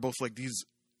Lee, are both like these,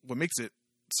 what makes it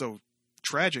so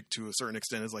tragic to a certain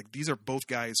extent is like, these are both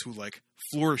guys who like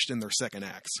flourished in their second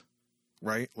acts,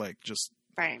 right? Like just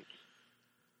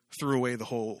threw away the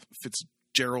whole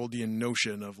Fitzgeraldian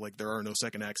notion of like, there are no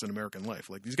second acts in American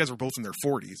life. Like these guys were both in their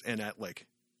 40s and at like,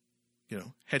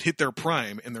 had hit their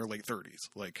prime in their late 30s,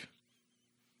 like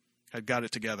had got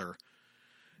it together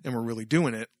and were really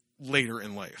doing it later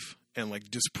in life and like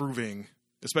disproving,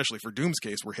 especially for Doom's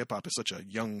case where hip hop is such a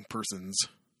young person's,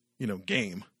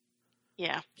 game.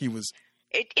 Yeah. He was,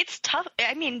 it's tough.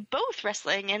 I mean, both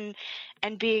wrestling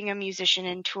and being a musician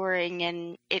and touring,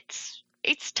 and it's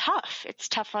tough. It's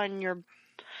tough on your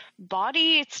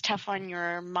body. It's tough on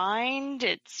your mind.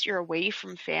 You're away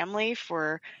from family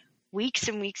for weeks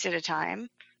and weeks at a time.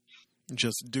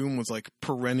 Just Doom was like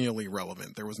perennially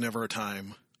relevant. There was never a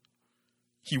time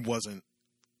he wasn't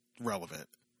relevant.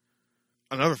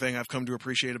 Another thing I've come to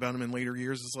appreciate about him in later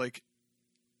years is like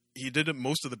he did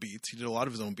most of the beats. He did a lot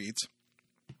of his own beats.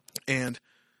 And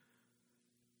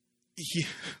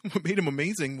what made him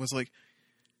amazing was like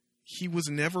he was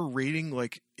never rating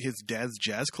like his dad's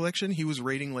jazz collection. He was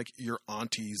rating like your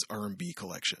auntie's R&B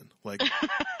collection. Like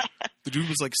the dude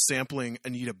was like sampling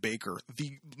Anita Baker,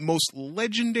 the most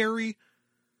legendary,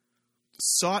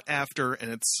 sought after,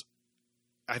 and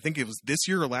I think it was this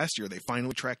year or last year, they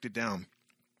finally tracked it down.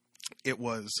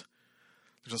 There's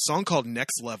a song called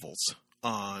Next Levels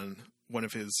on one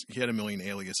of he had a million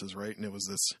aliases, right? And it was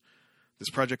this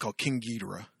project called King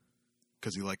Ghidorah,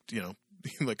 because he liked, he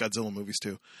liked Godzilla movies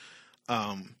too.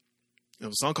 It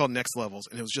was a song called Next Levels,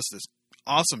 and it was just this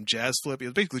awesome jazz flip. It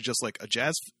was basically just like a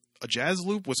jazz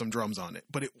loop with some drums on it,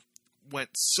 but it went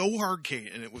so hard,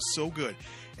 Kate, and it was so good,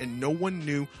 and no one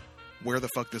knew where the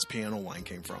fuck this piano line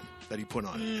came from that he put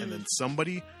on it. And then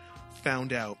somebody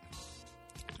found out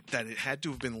that it had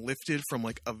to have been lifted from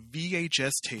like a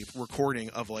VHS tape recording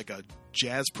of like a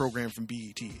jazz program from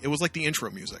BET. It was like the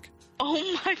intro music.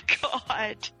 Oh my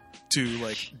God. To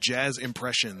like jazz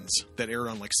impressions that aired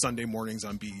on like Sunday mornings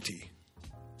on BET.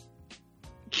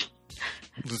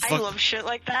 I love shit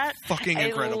like that. Fucking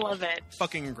incredible. I love it.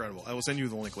 Fucking incredible. I will send you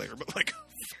the link later, but like,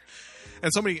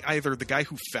 and somebody, either the guy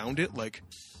who found it, like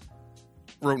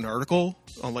wrote an article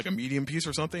on like a Medium piece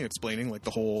or something explaining like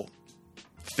the whole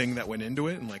thing that went into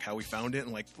it and like how we found it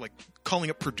and like calling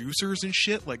up producers and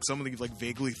shit. Like somebody like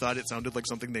vaguely thought it sounded like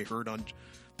something they heard on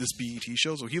this BET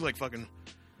show. So he like fucking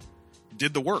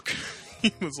did the work.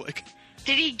 He was like,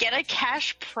 did he get a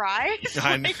cash prize?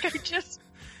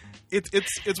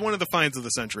 It's one of the finds of the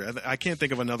century. I can't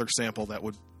think of another sample that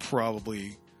would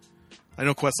probably. I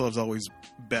know Questlove's always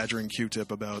badgering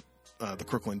Q-Tip about the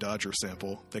Crooklyn Dodger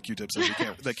sample that Q-Tip says he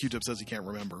can't. That Q-Tip says he can't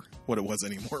remember what it was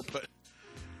anymore. But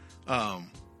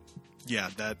Yeah,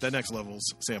 that Next Levels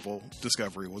sample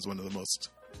discovery was one of the most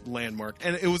landmark,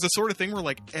 and it was the sort of thing where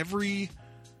like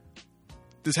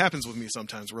this happens with me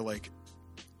sometimes where like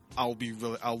I'll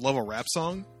love a rap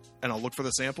song and I'll look for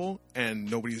the sample and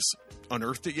nobody's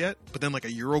unearthed it yet, but then like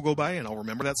a year will go by and I'll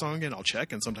remember that song again, I'll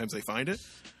check, and sometimes they find it.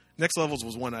 Next Levels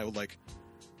was one I would like,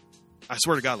 I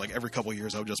swear to God, like every couple of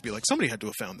years I would just be like, somebody had to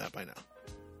have found that by now,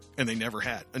 and they never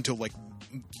had until like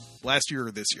last year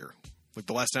or this year. Like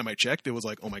the last time I checked, it was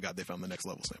like, oh my God, they found the Next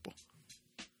Level sample.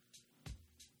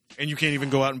 And you can't even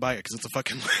go out and buy it because it's a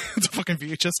fucking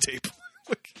VHS tape.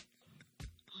 Like,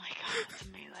 Oh my God, that's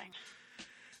amazing.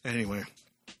 anyway,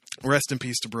 rest in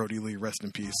peace to Brody Lee. Rest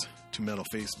in peace to Metal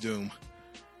Face Doom.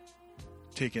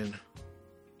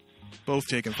 Both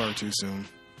taken far too soon.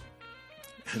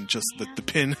 And just the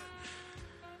pin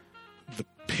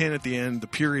at the end, the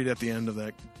period at the end of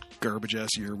that garbage ass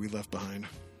year we left behind.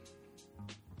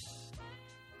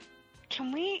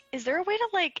 Is there a way to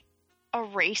like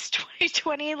erase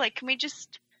 2020? Like, can we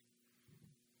just,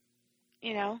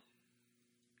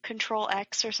 Control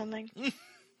X or something?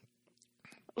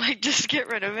 Like, just get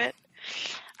rid of it.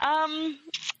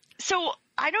 So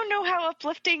I don't know how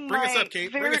uplifting Bring us up,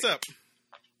 Kate. Bring us up.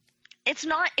 It's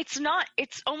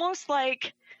almost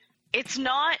like it's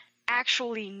not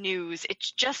actually news.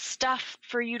 It's just stuff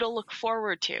for you to look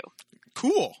forward to.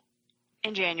 Cool.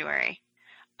 In January.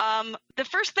 The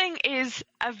first thing is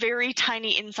a very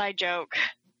tiny inside joke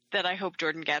that I hope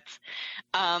Jordan gets.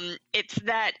 It's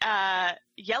that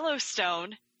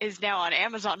Yellowstone is now on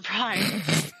Amazon Prime.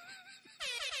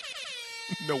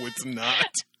 No, it's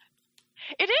not.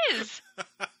 It is.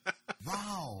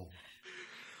 Wow.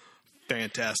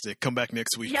 Fantastic. Come back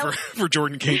next week for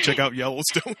Jordan Kate. Check out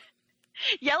Yellowstone.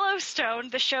 Yellowstone,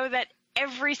 the show that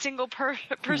every single person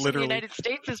in the United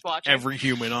States is watching. Every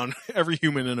human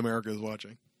in America is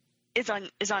watching. Is on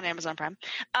Amazon Prime.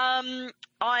 On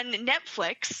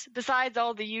Netflix, besides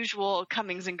all the usual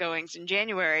comings and goings in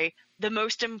January, the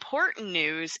most important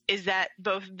news is that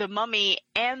both The Mummy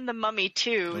and The Mummy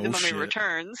 2, The Mummy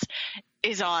Returns,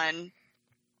 is on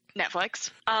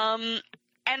Netflix.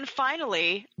 And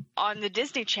finally, on the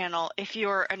Disney Channel, if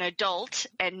you're an adult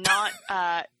and not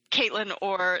Caitlin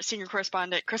or senior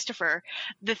correspondent Christopher,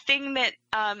 the thing that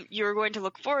you're going to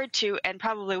look forward to and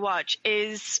probably watch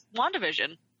is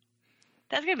WandaVision.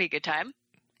 That's going to be a good time.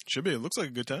 Should be. It looks like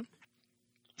a good time.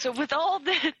 So with all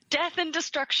the death and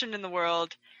destruction in the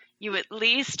world, you at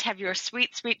least have your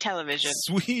sweet, sweet television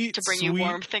to bring you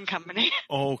warmth and company.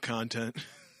 Oh, content.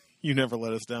 You never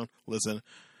let us down. Listen,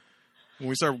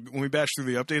 when we bash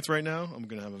through the updates right now, I'm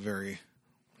going to have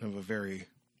a very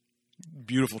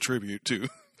beautiful tribute to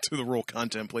the role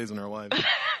content plays in our lives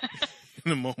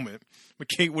in a moment. But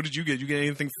Kate, what did you get? Did you get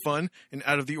anything fun and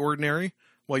out of the ordinary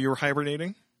while you were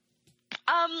hibernating?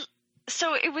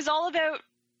 So it was all about,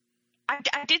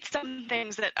 I did some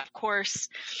things that, of course,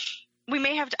 we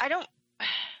may have to,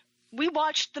 we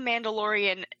watched The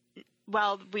Mandalorian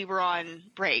while we were on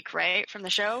break, right? From the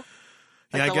show?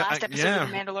 Like the last episode of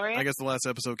The Mandalorian? I guess the last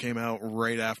episode came out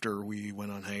right after we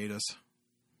went on hiatus.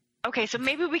 Okay, so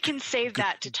maybe we can save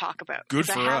that to talk about. Good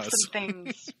for us.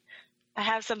 I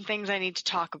have some things I need to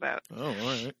talk about. Oh, all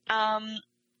right.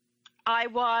 I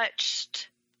watched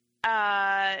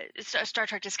Star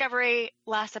Trek Discovery,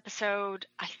 last episode,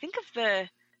 I think of the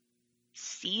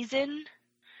season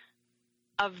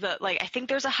of I think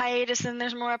there's a hiatus and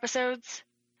there's more episodes.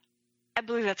 I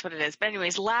believe that's what it is. But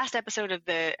anyways, last episode of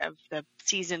the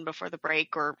season before the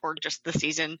break or just the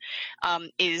season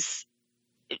is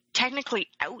technically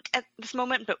out at this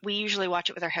moment, but we usually watch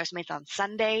it with our housemates on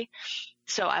Sunday.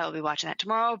 So I will be watching that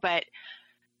tomorrow. But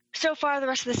so far, the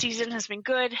rest of the season has been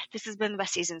good. This has been the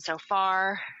best season so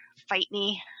far. Fight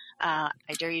me. I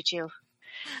dare you to.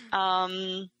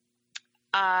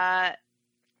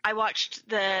 I watched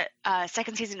the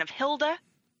second season of Hilda.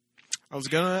 I was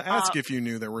going to ask if you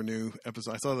knew there were new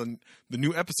episodes. I saw the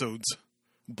new episodes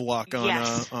block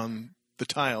on the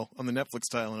tile, on the Netflix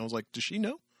tile, and I was like, does she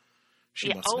know?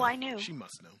 She must know. I knew. She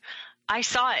must know. I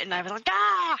saw it, and I was like,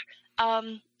 ah!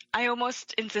 I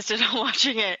almost insisted on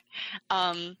watching it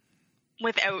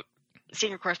without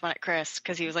senior correspondent Chris,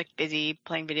 because he was like busy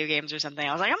playing video games or something.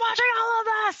 I was like, I'm watching all of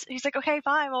this! He's like, okay,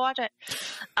 fine, we'll watch it.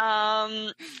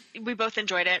 We both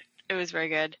enjoyed it. It was very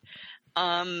good.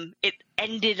 It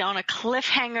ended on a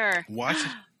cliffhanger. What?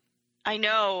 I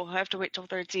know. I have to wait till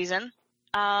third season.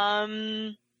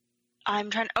 I'm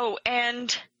trying. Oh,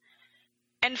 and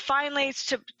finally,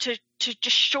 to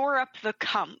just shore up the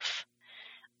comf,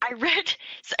 I read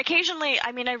occasionally.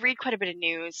 I mean, I read quite a bit of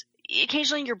news.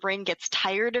 occasionally your brain gets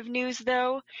tired of news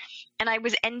though. And I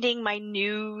was ending my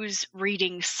news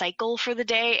reading cycle for the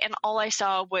day, and all I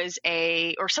saw was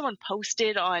someone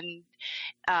posted on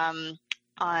the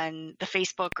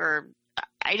Facebook, or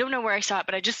I don't know where I saw it,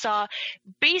 but I just saw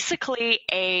basically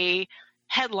a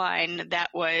headline that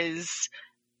was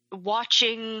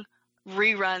watching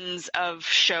reruns of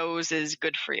shows is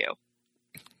good for you.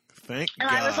 Thank And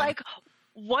God. I was like,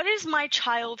 what is my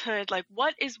childhood? Like,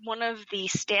 what is one of the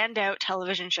standout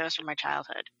television shows from my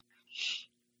childhood?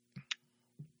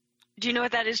 Do you know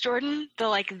what that is, Jordan? The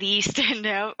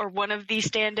standout, or one of the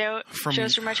standout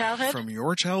shows from my childhood? From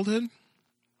your childhood?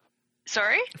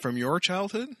 Sorry? From your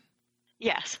childhood?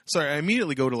 Yes. Sorry, I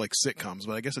immediately go to sitcoms,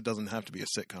 but I guess it doesn't have to be a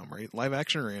sitcom, right? Live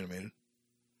action or animated?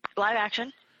 Live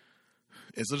action.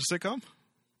 Is it a sitcom?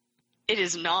 It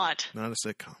is not. Not a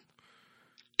sitcom.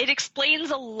 It explains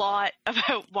a lot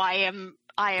about why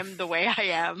I am the way I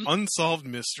am. Unsolved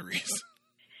Mysteries.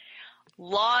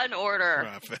 Law and Order.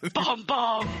 Bum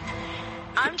bum.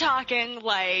 I'm talking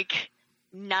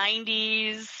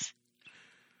 90s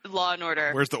Law and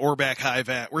Order. Where's the Orbach Hive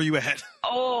at? Where you at?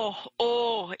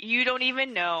 Oh, you don't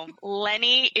even know.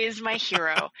 Lenny is my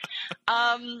hero.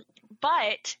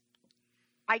 But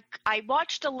I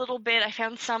watched a little bit. I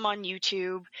found some on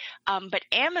YouTube. But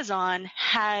Amazon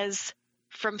has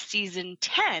from season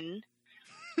 10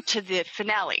 to the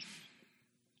finale.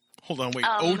 Hold on, wait.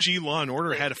 OG Law and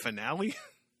Order had a finale?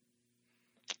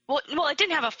 Well, it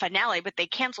didn't have a finale, but they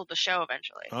canceled the show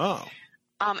eventually. Oh.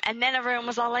 And then everyone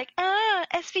was all like,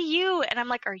 SVU. And I'm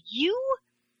like, are you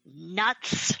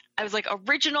nuts? I was like,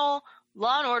 original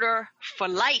Law and Order for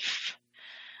life.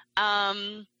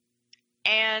 And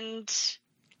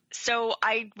so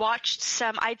I watched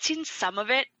I'd seen some of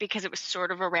it because it was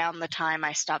sort of around the time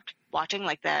I stopped watching,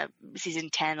 the season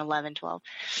 10, 11, 12.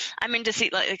 I'm into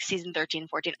season 13,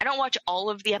 14. I don't watch all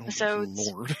of the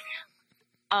episodes. Oh,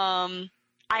 Lord.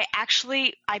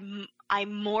 I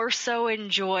more so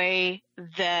enjoy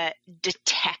the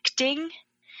detecting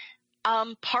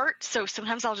part. So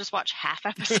sometimes I'll just watch half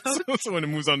episodes. So when it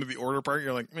moves on to the order part,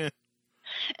 you're like, meh.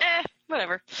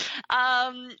 Whatever.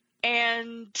 And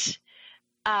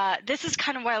this is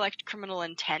kind of why I liked Criminal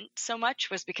Intent so much,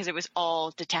 was because it was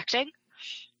all detecting.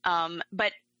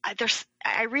 But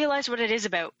I realized what it is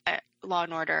about Law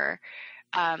and Order,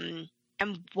 and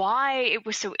why it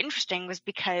was so interesting was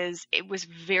because it was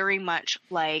very much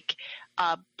like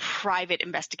a private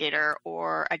investigator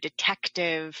or a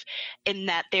detective, in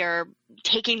that they're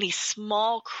taking these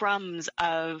small crumbs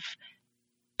of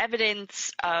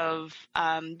evidence of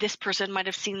this person might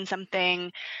have seen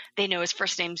something. They know his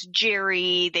first name's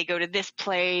Jerry. They go to this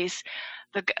place.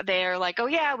 They're like, oh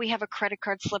yeah, we have a credit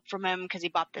card slip from him because he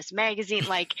bought this magazine.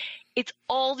 It's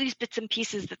all these bits and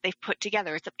pieces that they've put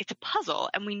together. It's a puzzle,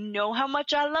 and we know how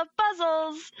much I love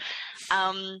puzzles.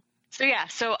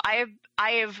 So I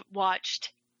have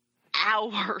watched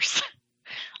hours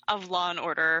of Law and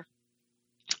Order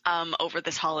over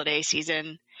this holiday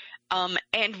season.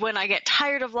 And when I get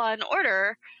tired of Law and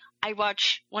Order, I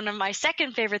watch one of my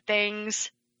second favorite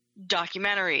things,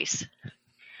 documentaries.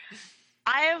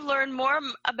 I have learned more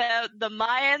about the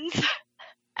Mayans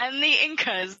and the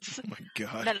Incas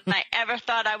than I ever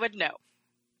thought I would know.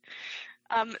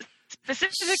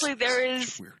 Specifically, there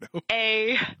is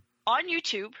on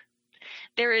YouTube,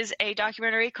 there is a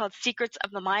documentary called Secrets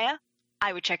of the Maya.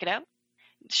 I would check it out.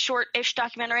 Short-ish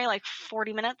documentary,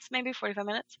 40 minutes, maybe 45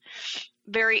 minutes.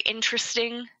 Very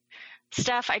interesting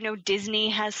stuff. I know Disney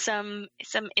has some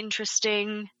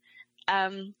interesting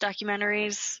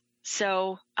documentaries.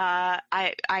 So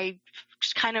I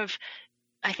just kind of,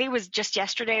 I think it was just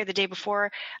yesterday or the day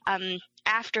before,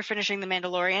 after finishing The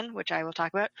Mandalorian, which I will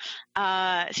talk about,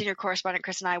 senior correspondent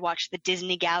Chris and I watched the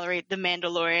Disney Gallery, The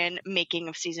Mandalorian, making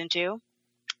of season 2.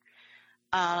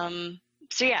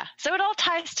 So it all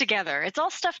ties together. It's all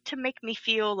stuff to make me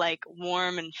feel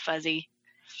warm and fuzzy.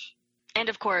 And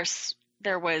of course,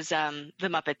 there was The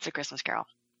Muppets: A Christmas Carol.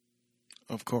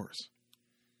 Of course.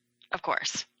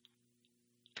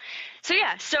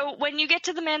 So when you get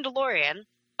to The Mandalorian,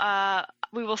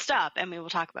 we will stop and we will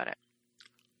talk about it.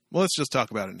 Well, let's just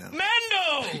talk about it now.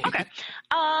 Mando! Okay.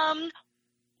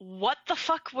 What the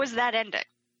fuck was that ending?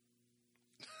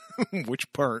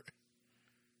 Which part?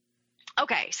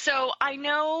 Okay, so I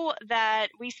know that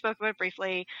we spoke about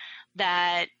briefly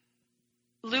that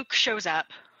Luke shows up.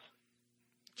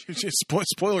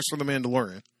 Spoilers for The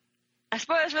Mandalorian.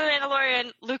 Spoilers for The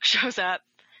Mandalorian, Luke shows up.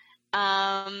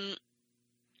 And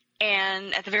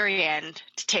at the very end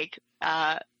to take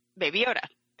Baby Yoda.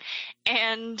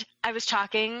 And I was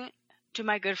talking to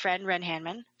my good friend Ren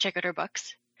Hanman. Check out her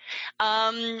books.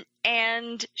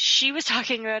 And she was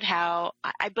talking about how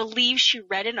I believe she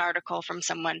read an article from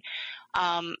someone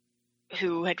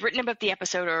who had written about the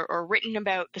episode or written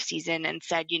about the season and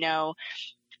said, you know,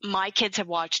 my kids have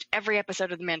watched every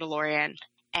episode of The Mandalorian,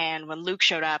 and when Luke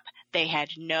showed up, they had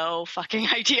no fucking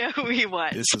idea who he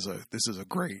was. This is a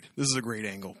great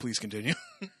angle. Please continue.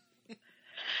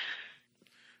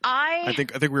 I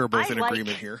think we were both in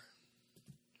agreement here.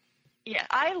 Yeah,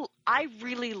 I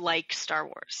really like Star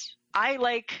Wars. I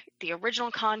like the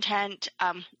original content.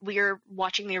 We're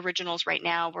watching the originals right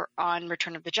now. We're on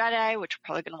Return of the Jedi, which we're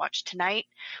probably going to watch tonight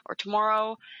or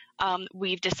tomorrow.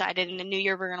 We've decided in the new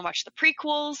year we're going to watch the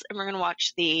prequels and we're going to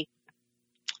watch the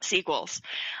sequels.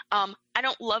 I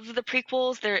don't love the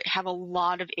prequels. They have a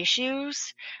lot of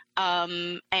issues.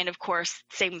 And of course,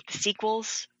 same with the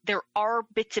sequels. There are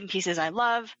bits and pieces I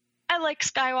love. I like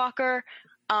Skywalker.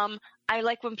 I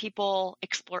like when people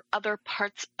explore other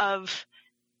parts of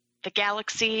the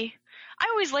galaxy. I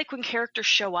always like when characters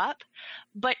show up.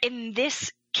 But in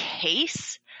this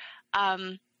case,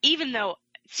 even though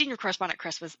Senior Correspondent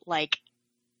Chris was like,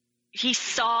 he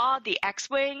saw the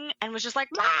X-Wing and was just like,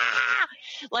 ah!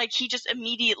 Like he just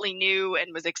immediately knew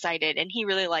and was excited, and he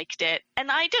really liked it. And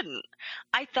I didn't.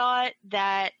 I thought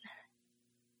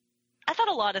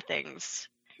a lot of things.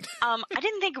 I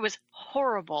didn't think it was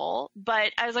horrible,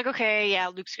 but I was like, okay, yeah,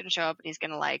 Luke's going to show up and he's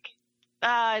going to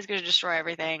he's going to destroy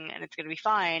everything and it's going to be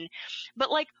fine.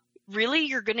 But like, really,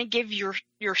 you're going to give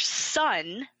your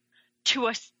son to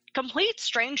a complete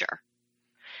stranger?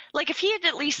 Like if he had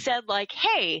at least said like,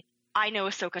 hey, I know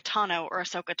Ahsoka Tano,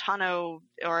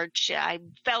 or I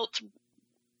felt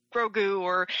Grogu,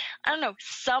 or I don't know,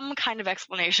 some kind of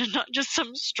explanation, not just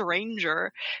some stranger.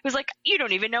 It was like, you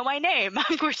don't even know my name.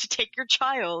 I'm going to take your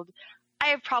child. I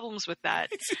have problems with that.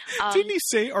 Didn't he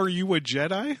say, are you a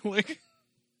Jedi? Like,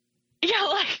 yeah,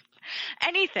 like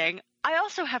anything. I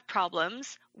also have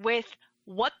problems with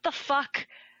what the fuck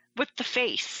with the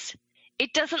face.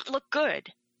 It doesn't look good.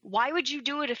 Why would you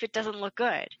do it if it doesn't look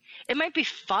good? It might be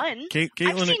fun.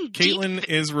 Caitlin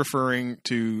is referring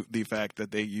to the fact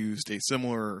that they used a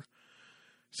similar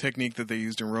technique that they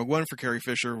used in Rogue One for Carrie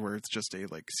Fisher, where it's just a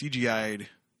like CGI'd,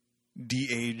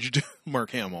 de-aged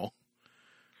Mark Hamill.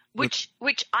 Which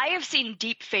I have seen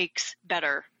deep fakes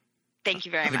better. Thank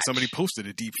you very much. I think somebody posted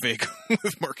a deep fake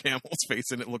with Mark Hamill's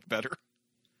face and it looked better.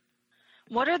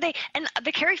 What are they? And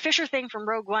the Carrie Fisher thing from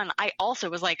Rogue One, I also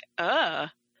was like,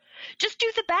 just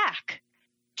do the back.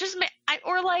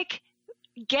 Or like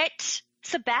get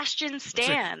Sebastian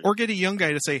Stan. Or get a young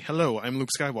guy to say, hello, I'm Luke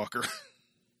Skywalker.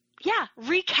 Yeah,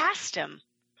 recast him.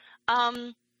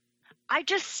 I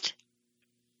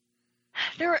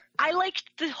liked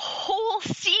the whole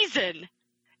season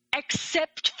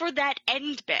except for that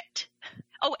end bit.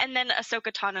 Oh, and then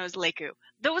Ahsoka Tano's Leku.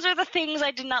 Those are the things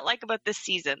I did not like about this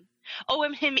season. Oh,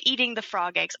 and him eating the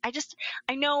frog eggs.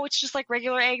 I know it's just like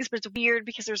regular eggs, but it's weird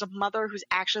because there's a mother who's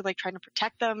actually like trying to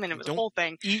protect them, and it was a whole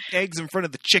thing. Eat eggs in front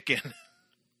of the chicken.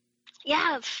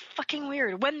 Yeah, it's fucking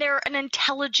weird. When they're an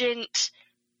intelligent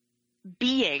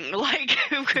being, like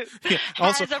yeah.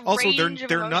 Also,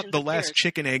 they're not the last fears.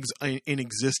 chicken eggs in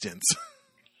existence.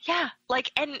 Yeah,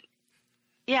 like and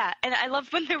I love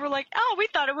when they were like, "Oh, we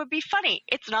thought it would be funny."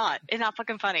 It's not. It's not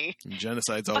fucking funny.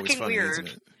 Genocide's always funny, weird. Isn't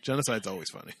it? Genocide's always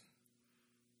funny.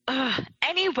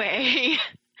 Anyway,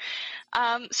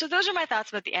 so those are my thoughts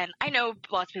about the end. I know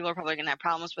lots of people are probably going to have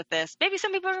problems with this. Maybe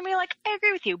some people are going to be like, I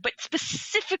agree with you. But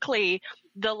specifically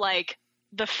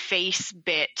the face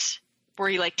bit where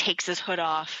he like takes his hood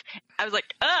off. I was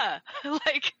like,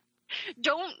 like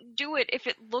don't do it if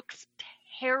it looks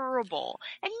terrible.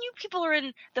 And you people are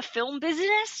in the film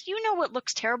business. You know what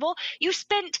looks terrible. You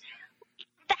spent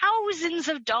thousands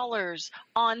of dollars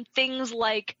on things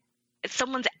like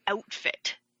someone's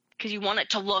outfit because you want it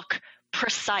to look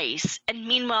precise, and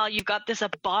meanwhile you've got this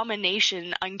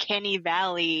abomination Uncanny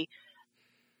Valley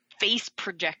face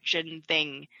projection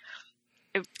thing.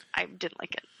 I didn't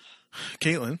like it.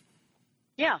 Caitlin,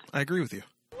 yeah, I agree with you.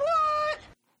 What?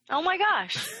 Oh my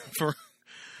gosh.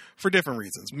 for different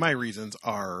reasons. My reasons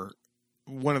are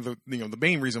one of the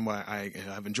main reason why I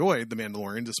have enjoyed The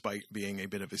Mandalorian, despite being a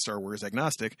bit of a Star Wars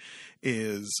agnostic,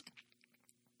 is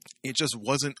it just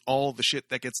wasn't all the shit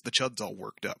that gets the chuds all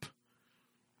worked up.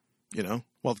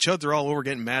 While the chuds are all over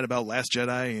getting mad about Last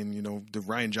Jedi and, the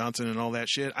Rian Johnson and all that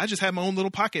shit, I just had my own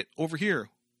little pocket over here.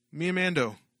 Me and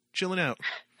Mando, chilling out.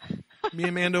 Me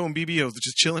and Mando and BBOs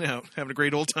just chilling out, having a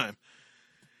great old time.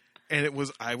 And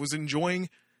I was enjoying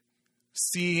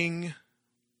seeing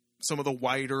some of the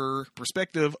wider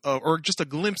perspective or just a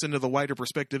glimpse into the wider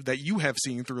perspective that you have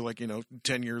seen through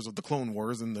 10 years of the Clone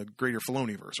Wars and the greater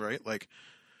Filoniverse, right? Like,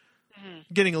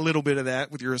 getting a little bit of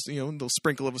that with your, the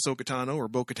sprinkle of Ahsoka Tano or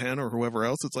Bo-Katan or whoever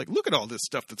else. It's like, look at all this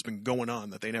stuff that's been going on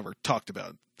that they never talked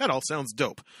about. That all sounds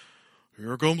dope.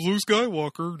 Here comes Luke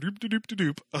Skywalker. Doop de doop de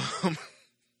doop.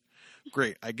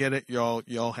 Great. I get it.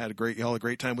 Y'all had a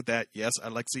great time with that. Yes, I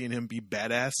like seeing him be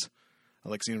badass. I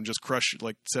like seeing him just crush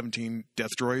like 17 death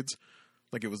droids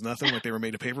like it was nothing, like they were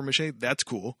made of paper mache. That's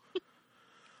cool.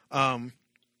 And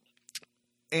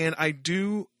I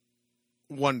do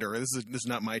wonder, this is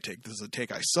not my take, this is a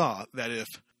take I saw, that if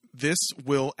this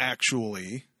will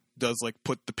actually does like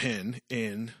put the pin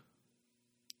in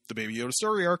the Baby Yoda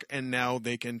story arc, and now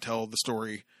they can tell the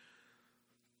story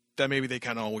that maybe they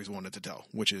kind of always wanted to tell,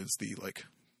 which is the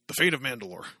fate of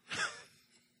Mandalore.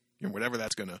 And whatever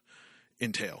that's going to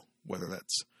entail, whether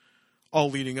that's all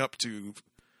leading up to,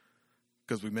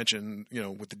 because we mentioned,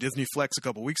 with the Disney Flex a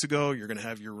couple weeks ago, you're going to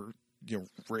have your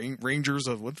Rangers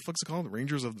of, what the fuck's it called? The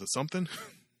Rangers of the something?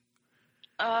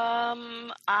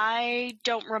 I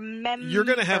don't remember. You're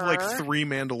going to have like 3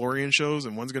 Mandalorian shows,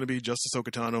 and one's going to be just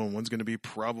Ahsoka Tano, and one's going to be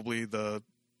probably the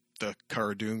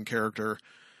Cara Dune character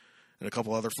and a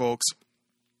couple other folks.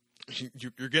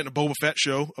 You're getting a Boba Fett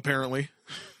show, apparently.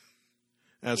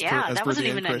 That wasn't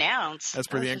even announced. As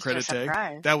per the end credit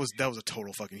tag. That was a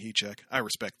total fucking heat check. I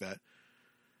respect that.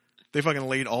 They fucking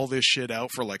laid all this shit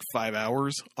out for like 5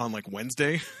 hours on like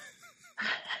Wednesday.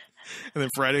 And then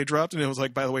Friday dropped, and it was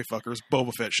like, by the way, fuckers,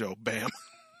 Boba Fett show. Bam.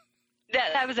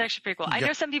 That was actually pretty cool. I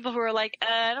know some people who are like,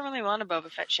 I don't really want a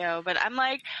Boba Fett show, but I'm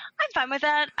like, I'm fine with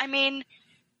that. I mean,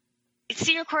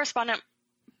 senior correspondent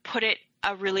put it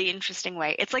a really interesting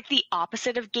way. It's like the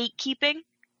opposite of gatekeeping.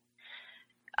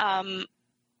 And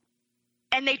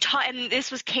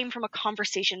this came from a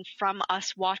conversation from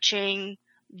us watching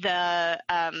the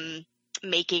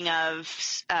making of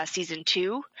season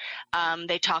 2.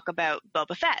 They talk about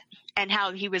Boba Fett and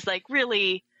how he was like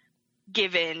really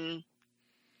given,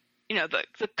 the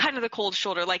kind of the cold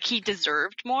shoulder, like he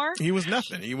deserved more. He was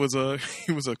nothing. He was a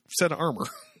set of armor.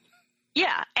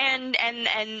 Yeah, and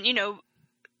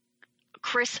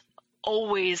Chris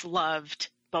always loved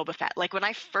Boba Fett. Like when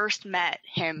I first met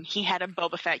him, he had a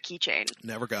Boba Fett keychain.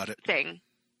 Never got it. Thing.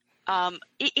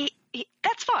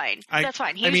 That's fine. That's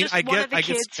fine. He was just one of the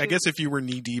kids. I guess if you were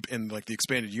knee deep in like the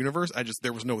expanded universe,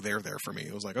 there was no there for me.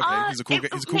 It was like, okay, he's a cool guy.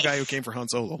 He's a cool guy who came for Han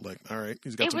Solo. Like, all right,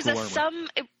 he's got some cool armor.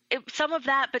 Some of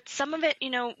that, but some of it,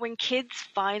 when kids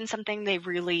find something they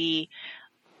really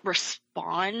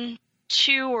respond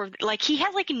to, or like he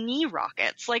had like knee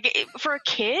rockets. Like for a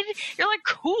kid, you're like,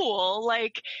 cool.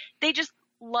 Like they just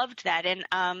loved that. And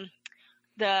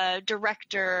the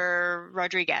director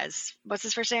Rodriguez, what's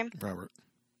his first name? Robert.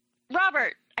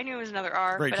 I knew it was another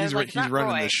R. Right, but he's running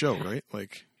Roy. this show, right?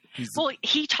 Like,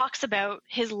 he talks about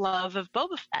his love of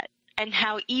Boba Fett and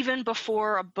how even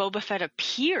before a Boba Fett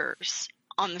appears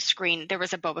on the screen, there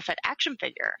was a Boba Fett action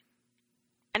figure,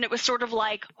 and it was sort of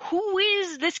like, who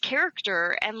is this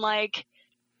character? And like,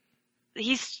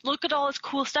 look at all his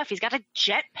cool stuff. He's got a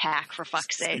jetpack, for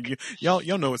fuck's sake. Y'all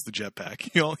know it's the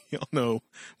jetpack. Y'all know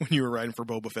when you were riding for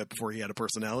Boba Fett before he had a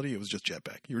personality, it was just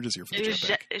jetpack. You were just here for the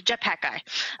jetpack. Jetpack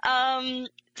guy.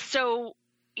 So,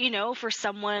 for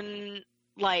someone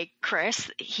like Chris,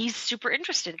 he's super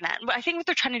interested in that. But I think what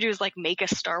they're trying to do is like make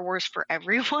a Star Wars for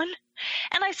everyone.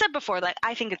 And I said before, like,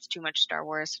 I think it's too much Star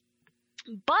Wars.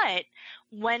 But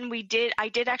when I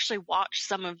did actually watch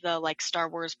some of the like Star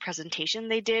Wars presentation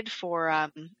they did for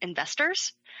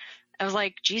investors. I was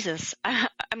like, Jesus,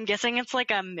 I'm guessing it's like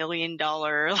 $1 million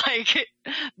like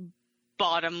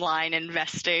bottom line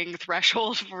investing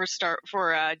threshold for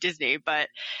Disney. But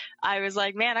I was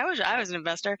like, man, I wish I was an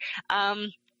investor.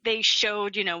 They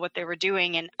showed, what they were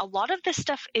doing, and a lot of this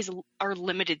stuff are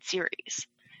limited series.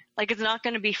 Like it's not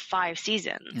going to be 5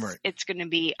 seasons. Right. It's going to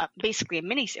be basically a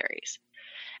mini series.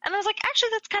 And I was like, actually,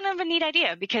 that's kind of a neat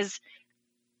idea, because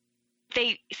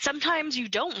sometimes you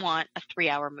don't want a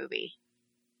 3-hour movie.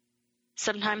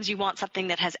 Sometimes you want something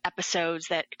that has episodes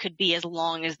that could be as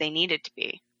long as they need it to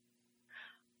be.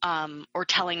 Or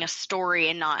telling a story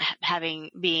and not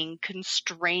being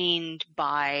constrained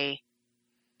by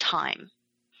time.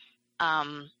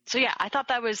 So yeah, I thought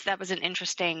that was an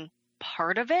interesting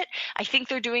part of it. I think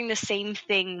they're doing the same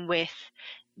thing with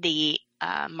the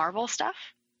Marvel stuff.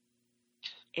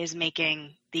 Is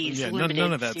making these limited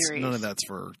series. None of that's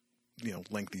for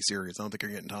lengthy series. I don't think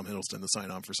you're getting Tom Hiddleston to sign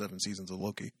on for 7 seasons of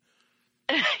Loki.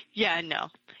 Yeah, no,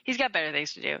 he's got better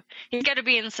things to do. He's got to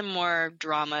be in some more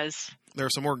dramas. There are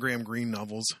some more Graham Greene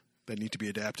novels that need to be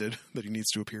adapted that he needs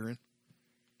to appear in.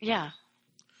 Yeah.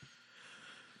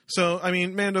 So I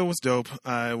mean, Mando was dope.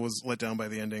 I was let down by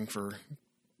the ending for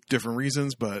different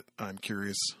reasons, but I'm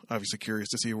obviously curious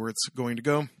to see where it's going to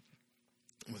go.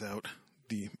 without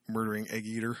the murdering egg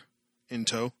eater in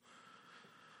tow.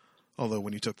 Although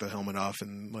when he took the helmet off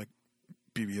and like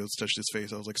BB-8s touched his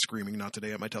face, I was like screaming, "Not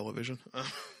today!" at my television.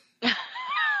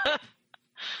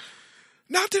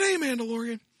 Not today,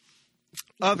 Mandalorian.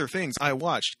 Other things I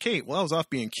watched. Kate, while I was off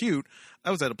being cute,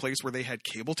 I was at a place where they had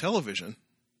cable television.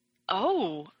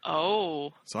 Oh.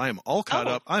 So I am all caught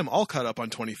up. I am all caught up on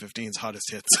 2015's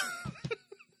hottest hits.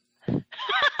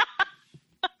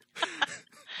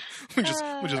 we just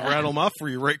rattle them off for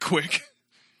you right quick.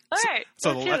 All right.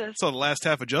 So the last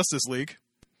half of Justice League,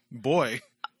 boy,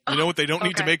 you know what they don't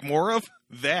need to make more of?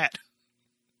 That.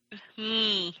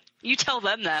 You tell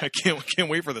them that. I can't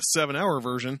wait for the 7-hour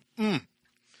version.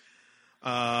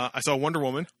 I saw Wonder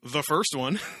Woman, the first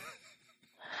one.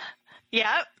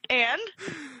 Yeah, and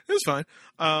it was fine.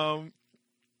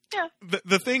 Yeah.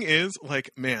 The thing is,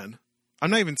 like, man, I'm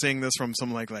not even saying this from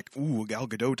some like ooh, Gal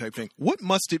Gadot type thing. What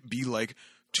must it be like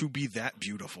to be that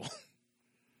beautiful?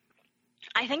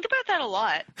 I think about that a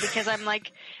lot because I'm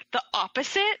like the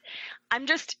opposite.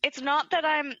 It's not that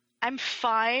I'm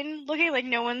fine looking, like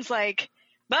no one's like,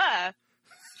 bah.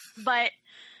 But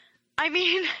I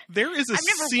mean, there is a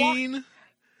scene.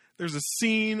 There's a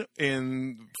scene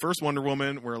in first Wonder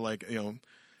Woman where, like, you know,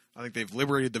 I think they've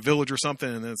liberated the village or something,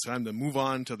 and then it's time to move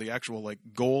on to the actual like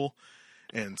goal.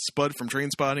 And Spud from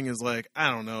Trainspotting is like, I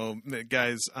don't know,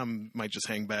 guys, I might just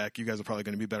hang back. You guys are probably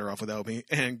going to be better off without me.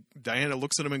 And Diana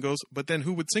looks at him and goes, but then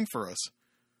who would sing for us?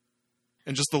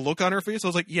 And just the look on her face, I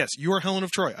was like, yes, you are Helen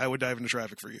of Troy. I would dive into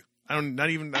traffic for you. I don't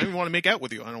even want to make out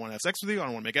with you. I don't want to have sex with you. I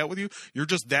don't want to make out with you. You're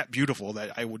just that beautiful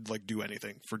that I would like do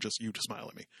anything for just you to smile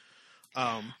at me.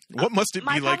 What must it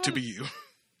be like to be you?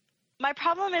 My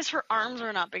problem is her arms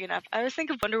are not big enough. I always think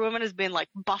of Wonder Woman as being like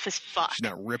buff as fuck. She's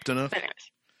not ripped enough? But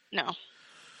anyways, no.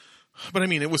 But I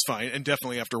mean, it was fine. And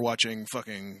definitely after watching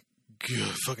fucking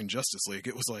Justice League,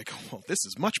 it was like, well, this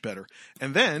is much better.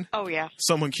 And then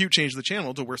someone cute changed the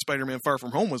channel to where Spider-Man Far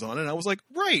From Home was on. And I was like,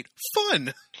 right,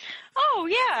 fun. Oh,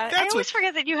 yeah. I always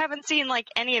forget that you haven't seen like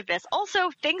any of this. Also,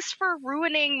 thanks for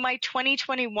ruining my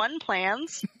 2021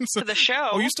 plans for the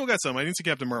show. Oh, you still got some. I didn't see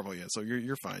Captain Marvel yet, so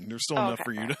you're fine. There's still enough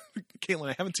for you to...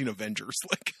 Caitlin, I haven't seen Avengers.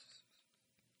 Like,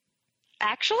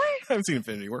 actually? I haven't seen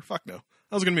Infinity War. Fuck no.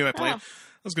 That was going to be my plan.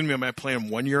 That was going to be on my plan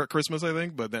 1 year at Christmas, I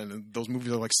think. But then those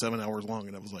movies are like 7 hours long,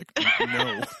 and I was like,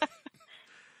 no.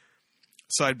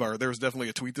 Sidebar, there was definitely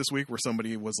a tweet this week where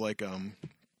somebody was like,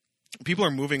 people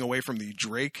are moving away from the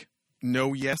Drake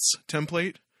no yes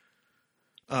template.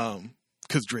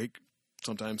 Because Drake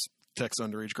sometimes texts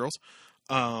underage girls.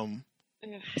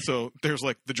 So there's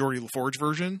like the Geordie LaForge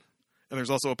version. And there's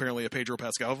also apparently a Pedro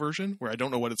Pascal version where I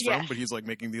don't know what it's from, but he's like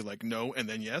making the like no and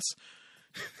then yes.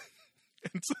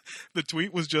 And so the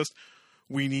tweet was just,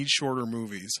 we need shorter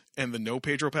movies. And the no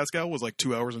Pedro Pascal was like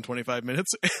 2 hours and 25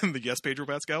 minutes. And the yes Pedro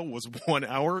Pascal was 1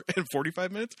 hour and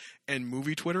 45 minutes. And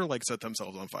movie Twitter like set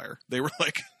themselves on fire. They were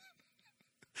like,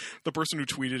 the person who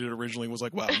tweeted it originally was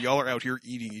like, wow, y'all are out here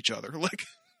eating each other. Like,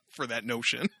 for that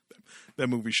notion, that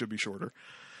movie should be shorter.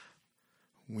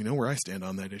 We know where I stand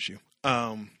on that issue.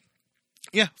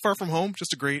 Yeah, Far From Home,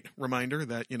 just a great reminder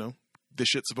that, you know, this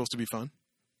shit's supposed to be fun.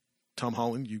 Tom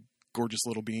Holland, you gorgeous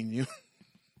little bean, you.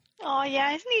 Oh,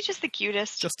 yeah, isn't he just the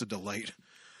cutest? Just a delight.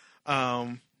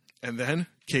 And then,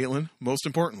 Caitlin, most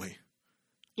importantly.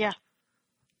 Yeah.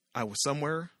 I was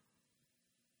somewhere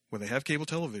where they have cable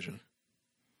television.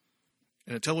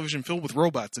 And a television filled with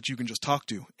robots that you can just talk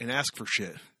to and ask for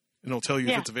shit. And it'll tell you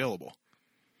if it's available.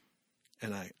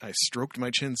 And I stroked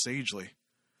my chin sagely.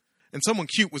 And someone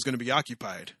cute was going to be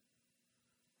occupied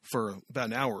for about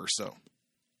an hour or so.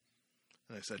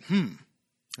 And I said, And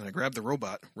I grabbed the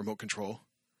robot remote control.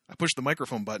 I pushed the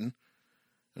microphone button.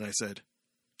 And I said,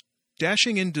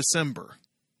 Dashing in December.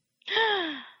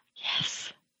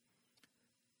 Yes.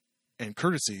 And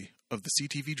courtesy of the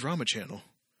CTV drama channel,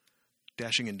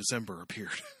 Dashing in December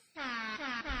appeared.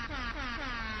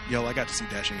 Y'all, I got to see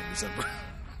Dashing in December.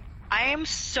 I am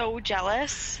so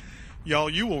jealous. Y'all,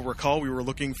 you will recall we were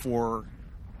looking for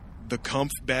the Kumpf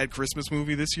Bad Christmas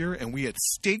movie this year, and we had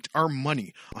staked our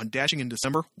money on Dashing in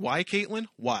December. Why, Caitlin?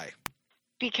 Why?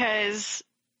 Because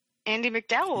Andy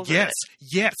McDowell's in Yes, it.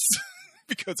 yes.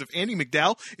 Because if Andy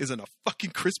McDowell is in a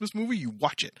fucking Christmas movie, you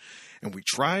watch it. And we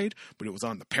tried, but it was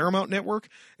on the Paramount Network,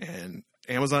 and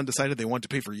Amazon decided they wanted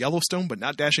to pay for Yellowstone, but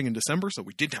not Dashing in December, so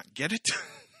we did not get it.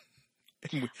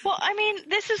 Well, I mean,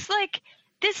 this is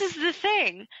the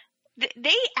thing.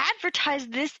 They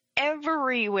advertised this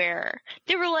everywhere.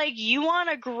 They were like, you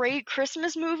want a great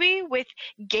Christmas movie with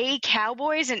gay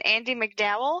cowboys and Andy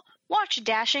McDowell? Watch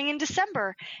Dashing in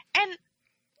December. And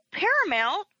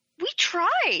Paramount, we tried.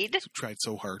 We tried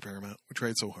so hard, Paramount. We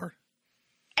tried so hard.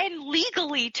 And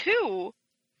legally, too.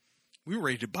 We were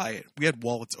ready to buy it. We had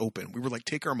wallets open. We were like,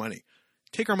 take our money.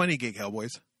 Take our money, Gay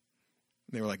Cowboys.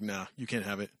 And they were like, nah, you can't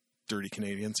have it. Dirty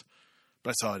Canadians.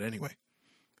 But I saw it anyway.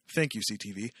 Thank you,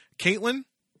 CTV. Caitlin?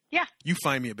 Yeah. You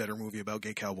find me a better movie about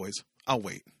gay cowboys. I'll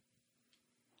wait.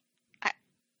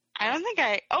 I don't think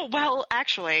I... Oh, well,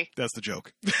 actually. That's the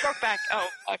joke. Brokeback. Oh,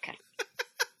 okay.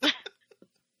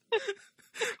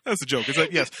 That's the joke. Is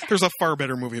that, yes, there's a far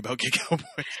better movie about gay cowboys.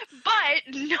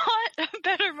 But not a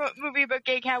better movie about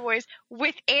gay cowboys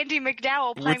with Andie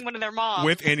MacDowell playing one of their moms.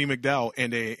 With Andie MacDowell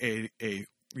and a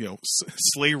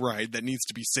sleigh ride that needs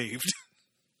to be saved.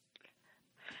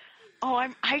 Oh,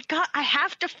 I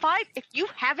have to find, if you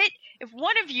have it, if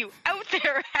one of you out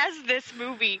there has this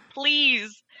movie,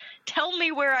 please tell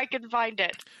me where I can find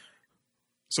it.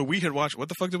 So we had watched, what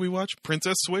the fuck did we watch?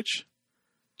 Princess Switch?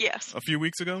 Yes. A few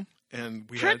weeks ago. And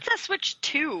we Princess Switch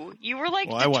 2. You were like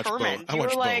well, determined. I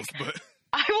watched both. But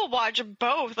I will watch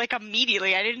both, like,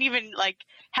 immediately. I didn't even, like,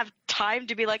 have time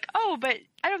to be like, oh, but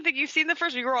I don't think you've seen the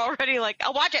first one. You were already like,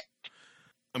 I'll watch it.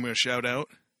 I'm going to shout out,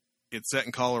 it's set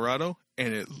in Colorado,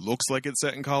 and it looks like it's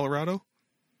set in Colorado.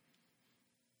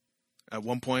 At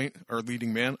one point, our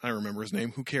leading man, I remember his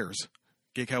name, who cares?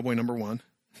 Gay Cowboy number 1,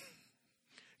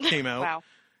 came out. Wow.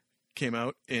 Came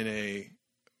out in a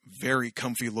very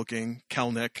comfy-looking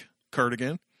cowl neck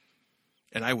cardigan,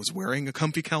 and I was wearing a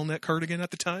comfy cowl neck cardigan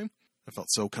at the time. I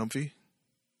felt so comfy,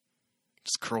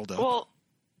 just curled up. Well,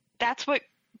 that's what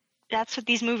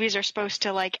these movies are supposed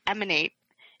to, like, emanate,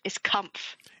 is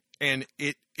comf. And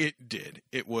it did.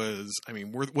 It was, I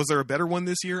mean, was there a better one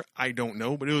this year? I don't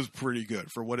know, but it was pretty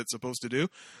good for what it's supposed to do.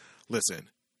 Listen,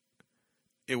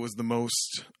 it was the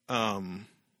most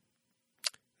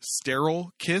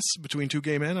sterile kiss between two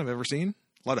gay men I've ever seen.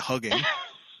 A lot of hugging.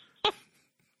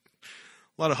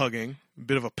 A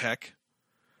bit of a peck.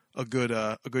 A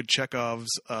good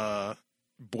Chekhov's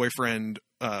boyfriend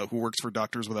who works for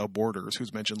Doctors Without Borders,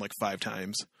 who's mentioned like 5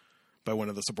 times by one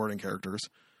of the supporting characters.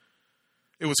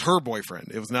 It was her boyfriend.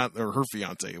 It was not, or her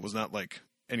fiance. It was not like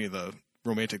any of the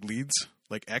romantic leads,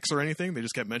 like ex or anything. They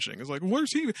just kept mentioning. It's like,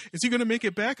 where's he? Is he going to make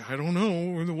it back? I don't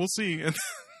know. We'll see. And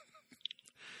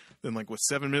then, like, with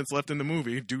 7 minutes left in the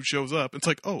movie, dude shows up. It's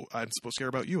like, oh, I'm supposed to care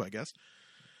about you, I guess.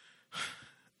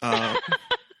 And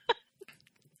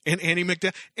Andie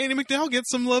MacDowell gets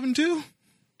some loving too.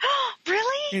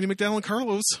 Really? Andie MacDowell and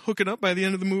Carlos hooking up by the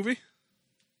end of the movie.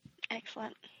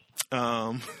 Excellent.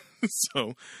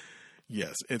 So,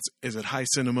 yes, is it high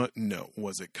cinema? No.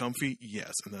 Was it comfy?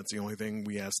 Yes, and that's the only thing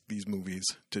we asked these movies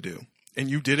to do. And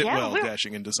you did it well,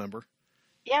 Dashing in December.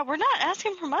 Yeah, we're not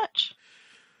asking for much.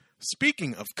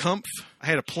 Speaking of comf, I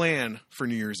had a plan for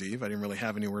New Year's Eve. I didn't really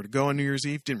have anywhere to go on New Year's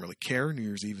Eve. Didn't really care. New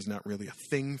Year's Eve is not really a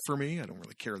thing for me. I don't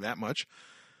really care that much.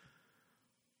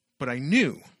 But I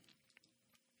knew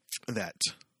that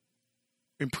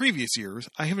in previous years,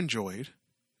 I have enjoyed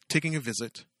taking a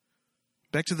visit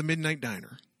back to the Midnight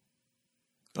Diner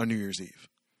on New Year's Eve.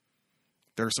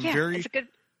 There are some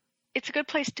it's a good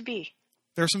place to be.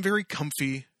 There are some very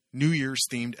comfy New Year's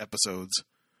themed episodes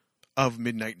of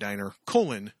Midnight Diner :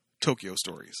 Tokyo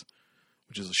Stories,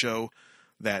 which is a show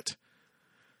that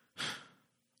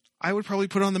I would probably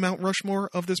put on the Mount Rushmore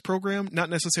of this program, not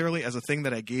necessarily as a thing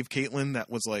that I gave Caitlin that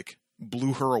was like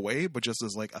blew her away, but just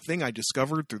as like a thing I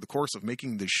discovered through the course of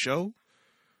making this show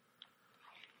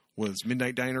was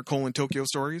Midnight Diner : Tokyo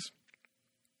Stories,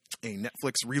 a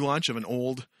Netflix relaunch of an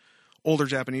older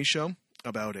Japanese show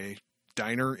about a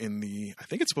diner in the, I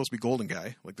think it's supposed to be Golden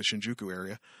Gai, like the Shinjuku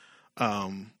area,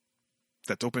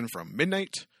 that's open from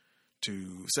midnight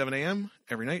to 7 a.m.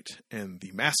 every night, and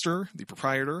the master, the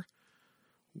proprietor,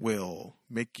 will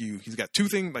make you, he's got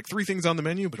 3 things on the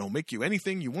menu, but he'll make you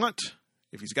anything you want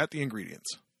if he's got the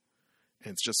ingredients.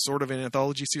 And it's just sort of an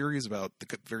anthology series about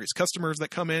the various customers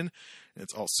that come in, and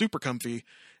it's all super comfy,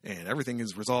 and everything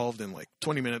is resolved in like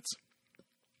 20 minutes.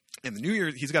 And the New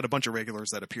Year, he's got a bunch of regulars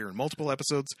that appear in multiple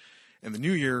episodes, and the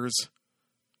New Year's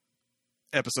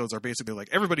episodes are basically like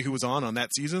everybody who was on that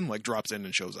season like drops in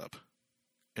and shows up.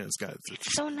 And it's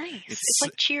so nice. It's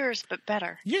like Cheers, but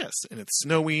better. Yes, and it's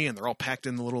snowy, and they're all packed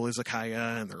in the little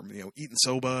izakaya, and they're eating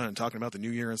soba and talking about the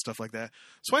New Year and stuff like that.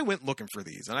 So I went looking for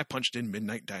these, and I punched in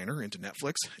Midnight Diner into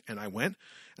Netflix, and I went,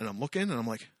 and I'm looking, and I'm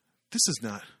like, this is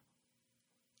not.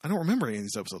 I don't remember any of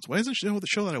these episodes. Why isn't the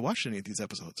show that I watched any of these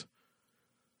episodes?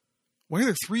 Why are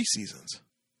there 3 seasons?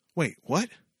 Wait, what?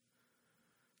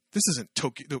 This isn't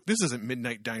Tokyo. This isn't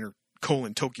Midnight Diner :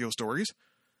 Tokyo Stories.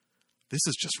 This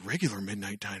is just regular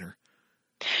Midnight Diner.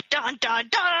 Dun, dun,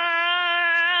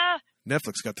 dun!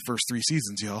 Netflix got the first 3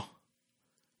 seasons, y'all.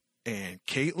 And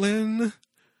Caitlin,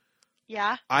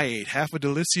 Yeah. I ate half a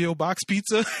Delissio box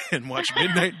pizza and watched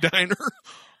Midnight Diner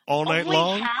all night Only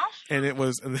long. half? And it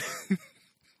was...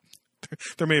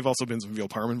 there may have also been some veal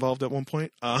parm involved at one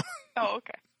point. Oh,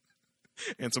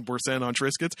 okay. And some Boursin on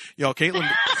Triscuits. Y'all, Caitlin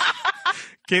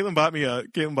bought me a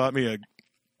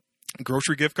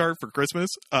grocery gift card for Christmas.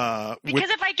 Because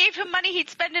if I gave him money, he'd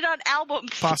spend it on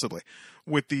albums. Possibly.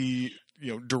 With the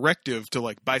directive to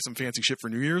like buy some fancy shit for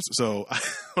New Year's. So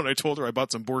when I told her I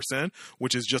bought some Boursin,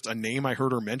 which is just a name I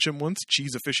heard her mention once,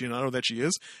 cheese aficionado that she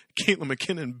is, Caitlin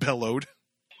McKinnon bellowed.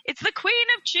 It's the queen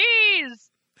of cheese!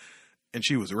 And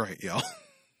she was right, y'all.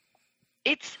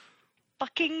 It's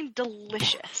fucking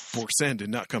delicious. Boursin did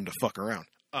not come to fuck around.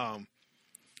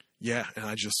 Yeah, and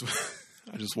I just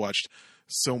watched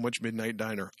so much Midnight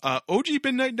Diner. OG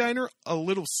Midnight Diner, a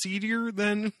little seedier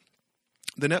than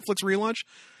the Netflix relaunch.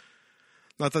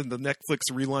 Not that the Netflix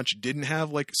relaunch didn't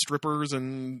have like strippers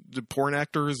and porn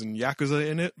actors and Yakuza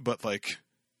in it, but like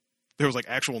there was like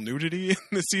actual nudity in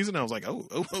this season. I was like, oh,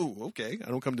 okay. I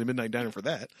don't come to Midnight Diner for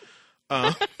that.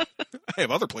 I have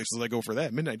other places I go for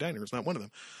that. Midnight Diner is not one of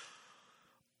them.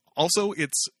 Also,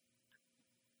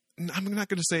 I'm not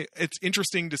going to say it's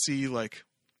interesting to see like,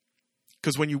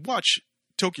 because when you watch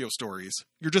Tokyo Stories,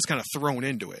 you're just kind of thrown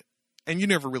into it. And you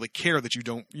never really care that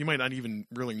you might not even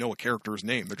really know a character's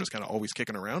name. They're just kind of always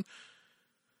kicking around.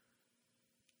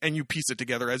 And you piece it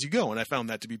together as you go. And I found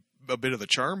that to be a bit of the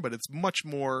charm, but it's much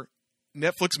more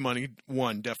Netflix money.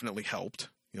 One definitely helped.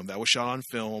 That was shot on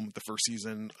film. The first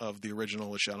season of the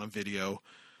original was shot on video.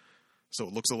 So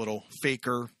it looks a little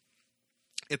faker.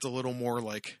 It's a little more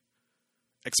like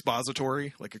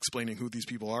expository, like explaining who these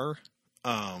people are,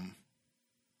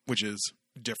 which is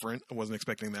different. I wasn't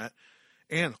expecting that.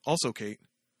 And also, Kate,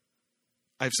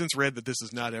 I've since read that this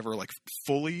is not ever like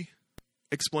fully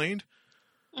explained,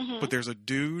 but there's a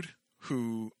dude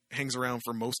who hangs around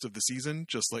for most of the season,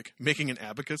 just like making an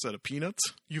abacus out of peanuts,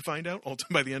 you find out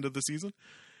by the end of the season.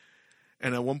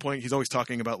 And at one point, he's always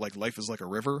talking about like life is like a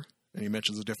river, and he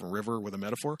mentions a different river with a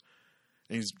metaphor.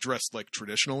 And he's dressed like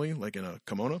traditionally, like in a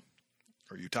kimono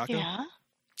or yutaka. Yeah.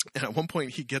 And at one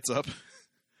point, he gets up,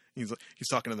 he's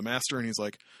talking to the master, and he's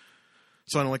like,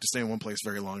 so I don't like to stay in one place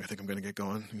very long. I think I'm going to get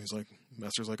going. And he's like,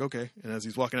 master's like, okay. And as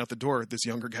he's walking out the door, this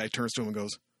younger guy turns to him and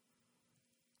goes,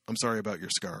 I'm sorry about your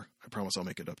scar. I promise I'll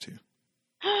make it up to you.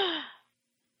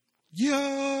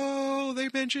 Yo, they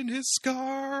mentioned his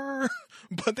scar,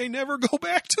 but they never go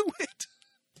back to it.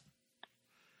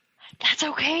 That's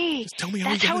okay. Just tell me how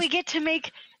that's how we get to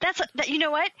make. You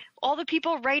know what? All the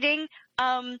people writing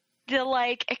the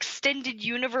like extended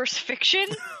universe fiction.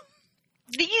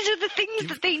 These are the things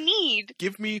that they need.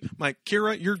 Give me my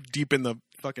Kira. You're deep in the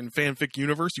fucking fanfic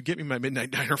universe. You get me my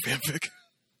Midnight Diner fanfic.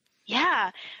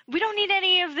 Yeah, we don't need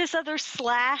any of this other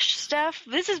slash stuff.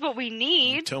 This is what we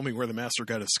need. Tell me where the master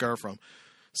got his scar from.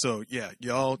 So yeah,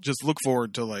 y'all just look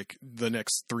forward to like the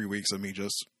next 3 weeks of me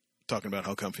just talking about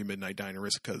how comfy Midnight Diner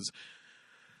is. Because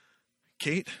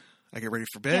Kate, I get ready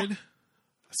for bed, I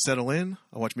settle in,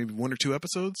 I watch maybe 1 or 2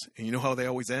 episodes, and you know how they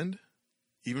always end.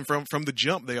 Even from the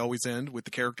jump, they always end with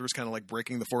the characters kind of like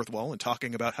breaking the fourth wall and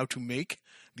talking about how to make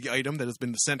the item that has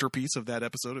been the centerpiece of that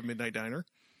episode of Midnight Diner.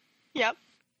 Yep.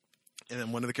 And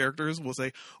then one of the characters will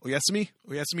say, Oyasumi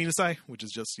nasai, which is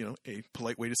just, a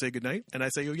polite way to say goodnight. And I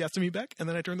say Oyasumi back, and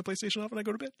then I turn the PlayStation off and I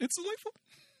go to bed. It's delightful.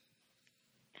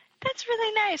 That's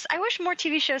really nice. I wish more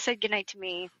TV shows said goodnight to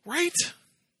me. Right?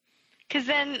 Because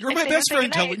then You're my best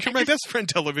friend. You're my best friend.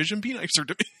 Television. Be nicer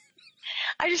to me.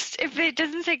 If it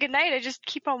doesn't say goodnight, I just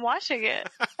keep on watching it.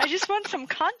 I just want some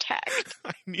contact.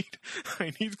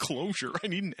 I need closure. I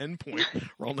need an endpoint,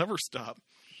 or I'll never stop.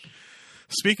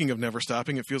 Speaking of never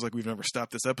stopping, it feels like we've never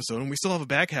stopped this episode, and we still have a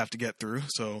back half to get through,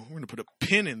 so we're going to put a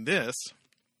pin in this,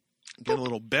 get a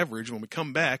little beverage. When we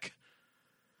come back,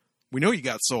 we know you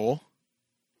got soul.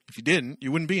 If you didn't,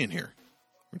 you wouldn't be in here.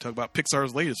 We're going to talk about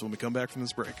Pixar's latest when we come back from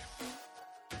this break.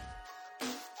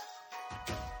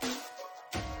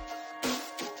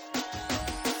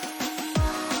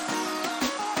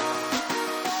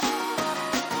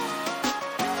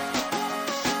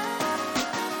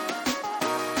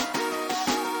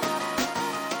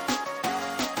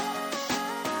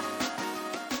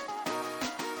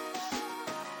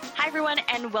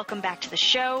 Welcome back to the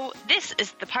show. This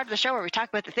is the part of the show where we talk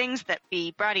about the things that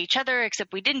we brought each other,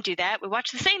 except we didn't do that. We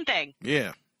watched the same thing.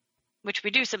 Yeah. Which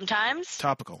we do sometimes.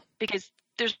 Topical. Because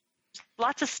there's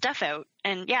lots of stuff out.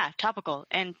 And yeah, topical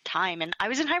and time. And I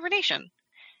was in hibernation.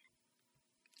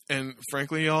 And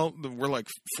frankly, y'all, we're like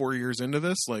 4 years into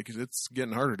this. Like, it's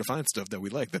getting harder to find stuff that we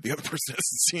like that the other person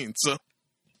hasn't seen. So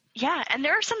Yeah, and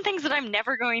there are some things that I'm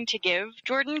never going to give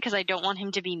Jordan because I don't want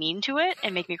him to be mean to it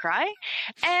and make me cry.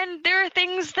 And there are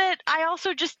things that I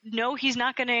also just know he's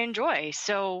not going to enjoy.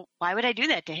 So why would I do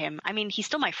that to him? I mean, he's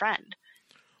still my friend.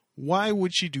 Why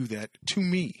would she do that to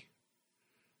me?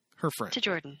 Her friend. To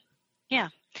Jordan. Yeah.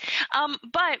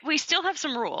 But we still have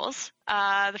some rules.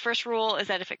 The first rule is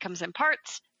that if it comes in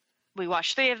parts, we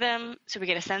watch 3 of them so we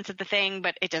get a sense of the thing,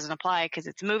 but it doesn't apply because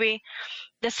it's a movie.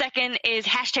 The second is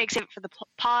hashtag save it for the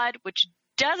pod, which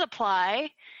does apply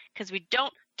because we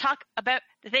don't talk about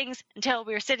the things until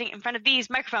we are sitting in front of these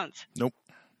microphones. Nope.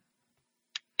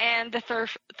 And the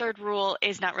third rule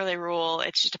is not really a rule.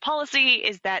 It's just a policy,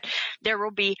 is that there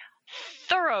will be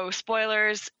thorough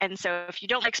spoilers. And so if you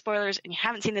don't like spoilers and you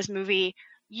haven't seen this movie,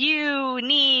 you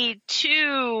need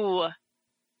to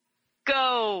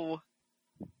go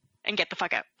and get the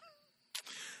fuck out.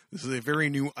 This is a very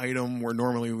new item where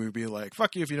normally we would be like,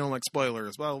 fuck you if you don't like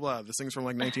spoilers, blah, blah, blah. This thing's from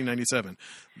like 1997.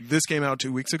 This came out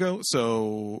 2 weeks ago,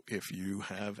 so if you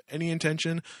have any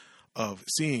intention of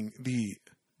seeing the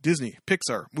Disney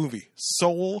Pixar movie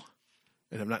Soul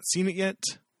and have not seen it yet,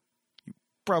 you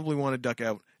probably want to duck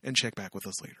out and check back with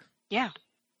us later. Yeah.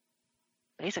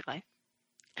 Basically.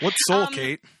 What's Soul,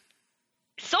 Kate?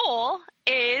 Soul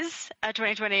is a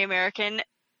 2020 American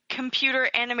computer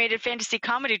animated fantasy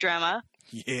comedy drama.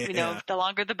 Yeah. We know the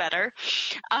longer the better.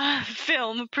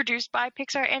 Film produced by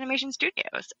Pixar Animation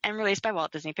Studios and released by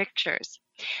Walt Disney Pictures.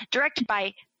 Directed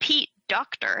by Pete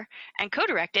Docter and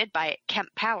co-directed by Kemp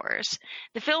Powers.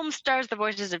 The film stars the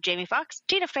voices of Jamie Foxx,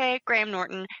 Tina Fey, Graham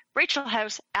Norton, Rachel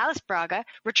House, Alice Braga,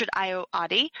 Richard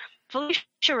Ayoade, Felicia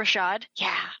Rashad,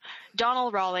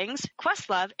 Donald Rawlings,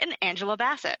 Questlove, and Angela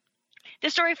Bassett. The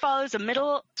story follows a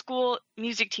middle school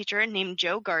music teacher named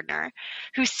Joe Gardner,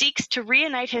 who seeks to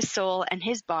reunite his soul and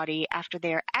his body after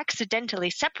they are accidentally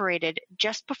separated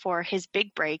just before his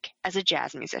big break as a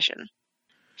jazz musician.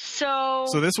 So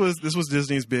this was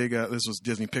Disney's big this was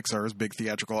Disney Pixar's big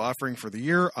theatrical offering for the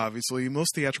year. Obviously,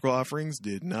 most theatrical offerings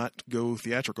did not go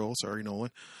theatrical. Sorry,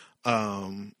 Nolan.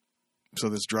 So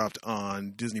this dropped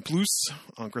on Disney Plus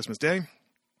on Christmas Day,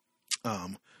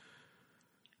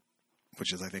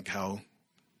 which is, I think, how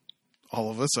all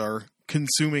of us are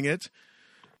consuming it.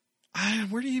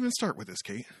 Where do you even start with this,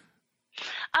 Kate?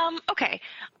 Okay.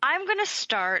 I'm going to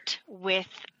start with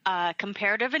a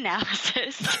comparative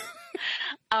analysis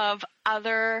of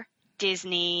other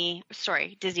Disney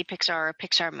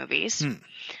Pixar movies.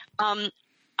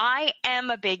 I am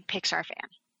a big Pixar fan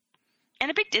and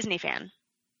a big Disney fan.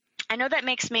 I know that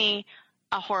makes me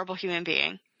a horrible human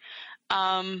being.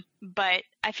 But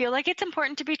I feel like it's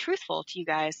important to be truthful to you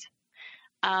guys.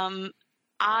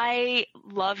 I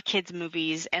love kids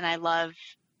movies and I love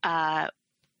the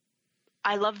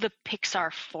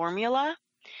Pixar formula,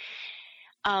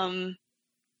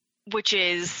 which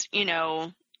is,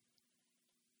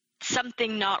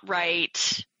 something not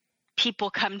right, people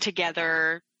come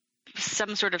together,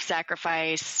 some sort of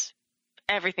sacrifice,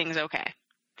 everything's okay.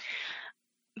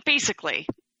 Basically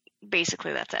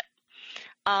that's it.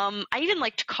 I even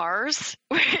liked Cars,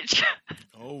 which...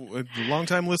 Oh,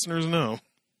 long-time listeners know.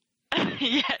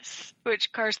 Yes,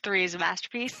 which Cars 3 is a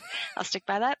masterpiece. I'll stick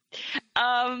by that.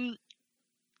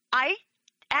 I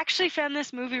actually found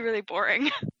this movie really boring.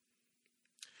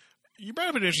 You brought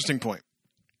up an interesting point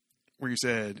where you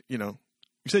said,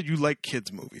 you like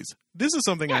kids' movies. This is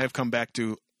something I have come back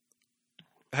to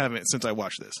since I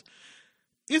watched this.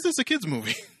 Is this a kids'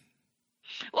 movie?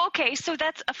 Well, okay, so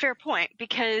that's a fair point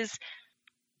because,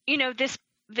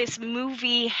 this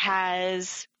movie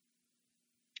has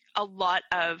a lot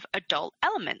of adult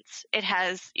elements. It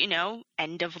has,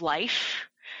 end of life,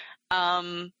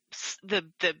 the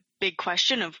big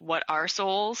question of what are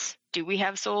souls? Do we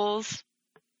have souls?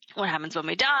 What happens when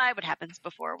we die? What happens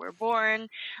before we're born?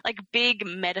 Like big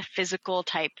metaphysical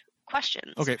type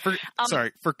questions. Okay,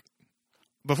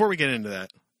 before we get into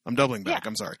that, I'm doubling back. Yeah.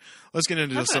 I'm sorry. Let's get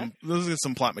into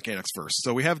some plot mechanics first.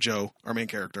 So we have Joe, our main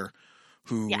character,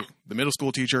 who the middle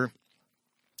school teacher,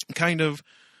 kind of,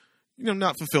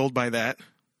 not fulfilled by that,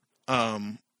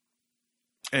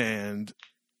 and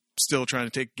still trying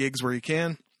to take gigs where he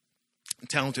can.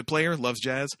 Talented player, loves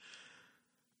jazz,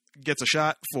 gets a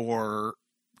shot for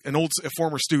a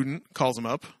former student, calls him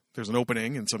up. There's an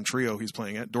opening in some trio he's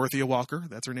playing at. Dorothea Walker,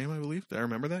 that's her name, I believe. Did I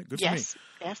remember that? Good for me.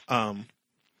 Yes.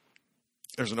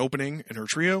 There's an opening in her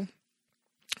trio.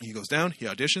 He goes down. He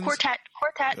auditions. Quartet.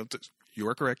 You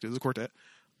are correct. It is a quartet.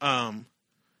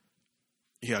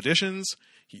 He auditions.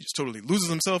 He just totally loses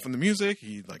himself in the music.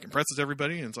 He impresses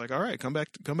everybody, and it's like, all right, come back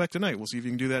tonight. We'll see if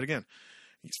you can do that again.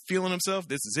 He's feeling himself.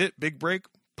 This is it. Big break.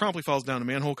 Promptly falls down a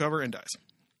manhole cover and dies.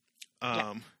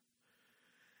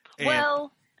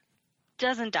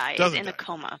 Doesn't die. Doesn't is in die. a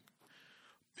coma.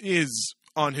 Is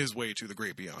on his way to the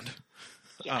great beyond.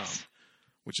 Yes.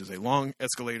 Which is a long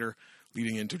escalator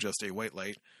leading into just a white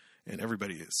light, and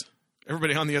everybody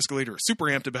on the escalator is super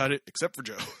amped about it, except for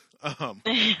Joe.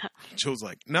 Joe's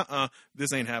like, "Nuh-uh,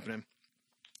 this ain't happening."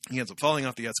 He ends up falling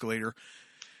off the escalator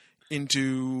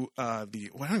into what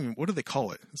do they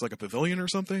call it? It's like a pavilion or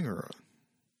something, or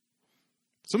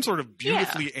some sort of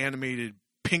beautifully animated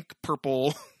pink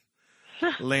purple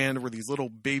land where these little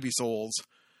baby souls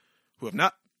who have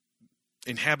not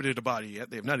inhabited a body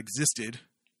yet, they have not existed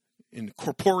in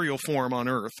corporeal form on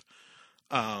Earth,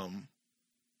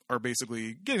 are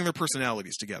basically getting their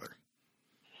personalities together.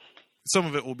 Some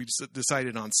of it will be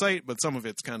decided on site, but some of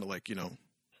it's kind of like,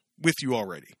 with you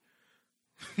already.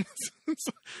 What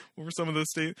were some of those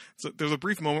states? So there's a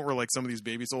brief moment where like some of these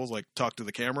baby souls like talk to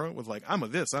the camera with like, "I'm a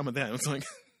this, I'm a that." It's like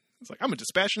I'm a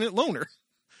dispassionate loner.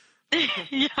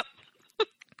 Yeah.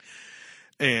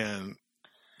 And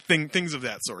things of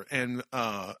that sort. And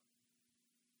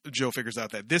Joe figures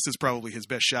out that this is probably his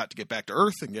best shot to get back to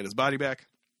Earth and get his body back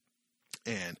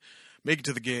and make it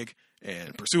to the gig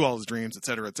and pursue all his dreams,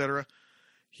 etc., etc.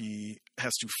 He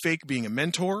has to fake being a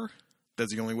mentor.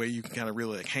 That's the only way you can kind of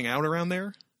really like hang out around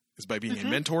there, is by being a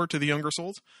mentor to the younger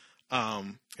souls.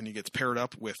 And he gets paired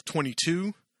up with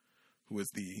 22, who is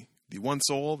the one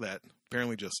soul that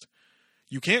apparently just,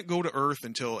 you can't go to Earth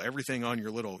until everything on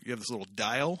you have this little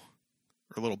dial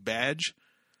or little badge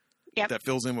that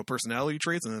fills in with personality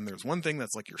traits. And then there's one thing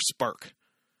that's like your spark,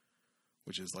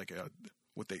 which is like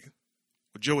what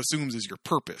Joe assumes is your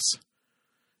purpose.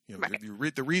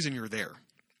 The reason you're there,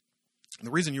 the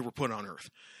reason you were put on Earth.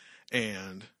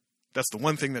 And that's the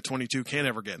one thing that 22 can't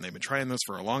ever get. And they've been trying this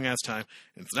for a long ass time,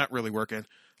 and it's not really working.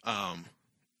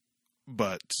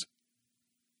 But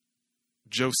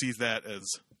Joe sees that as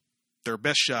their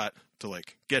best shot to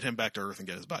like get him back to Earth and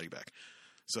get his body back.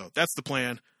 So that's the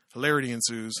plan. Hilarity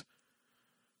ensues.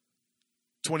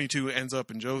 22 ends up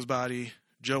in Joe's body.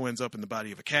 Joe ends up in the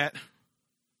body of a cat.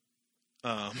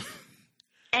 And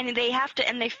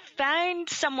they find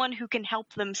someone who can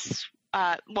help them,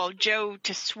 Joe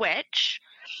to switch.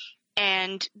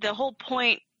 And the whole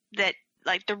point that,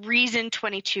 like, the reason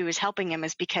 22 is helping him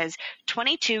is because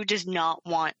 22 does not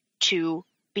want to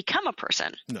become a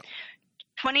person. No.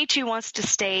 22 wants to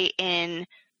stay in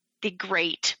the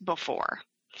great before.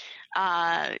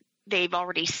 They've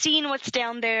already seen what's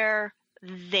down there.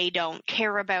 They don't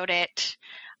care about it.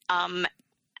 And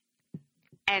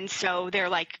so they're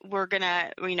like, we're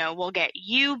gonna, we'll get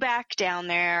you back down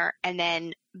there. And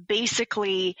then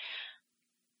basically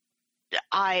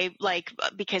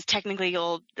because technically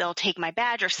they'll take my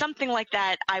badge or something like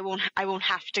that. I won't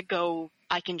have to go.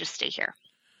 I can just stay here.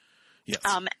 Yes.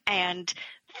 And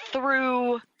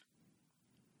through,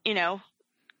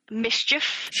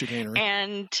 mischief,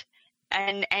 chicanery,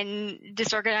 and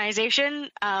disorganization,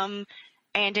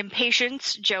 and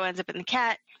impatience, Joe ends up in the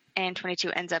cat, and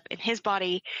 22 ends up in his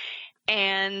body.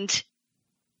 But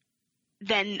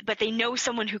they know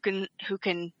someone who can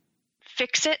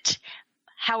fix it.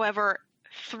 However,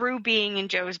 through being in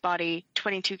Joe's body,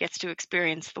 22 gets to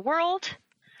experience the world,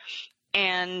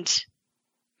 and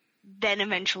then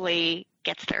eventually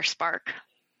gets their spark.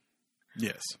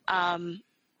 Yes.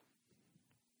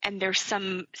 And there's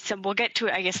some we'll get to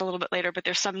it, I guess, a little bit later, but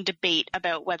there's some debate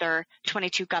about whether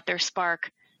 22 got their spark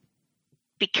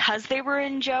because they were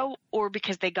in Joe or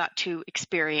because they got to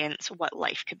experience what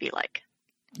life could be like.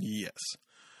 Yes.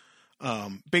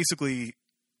 Basically,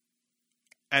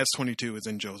 as 22 is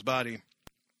in Joe's body,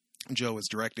 Joe is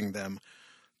directing them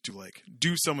to like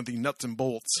do some of the nuts and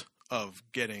bolts of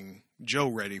getting Joe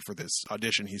ready for this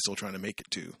audition he's still trying to make it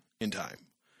to in time.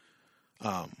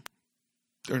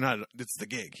 Or not, it's the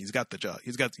gig. He's got the job.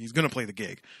 He's going to play the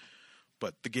gig,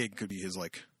 but the gig could be his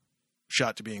like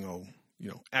shot to being a,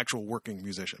 actual working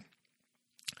musician.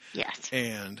 Yes.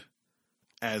 And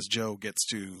as Joe gets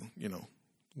to,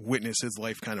 witness his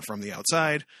life kind of from the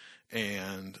outside,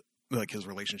 and like his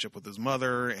relationship with his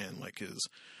mother and like his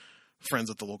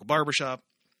friends at the local barbershop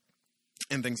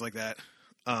and things like that.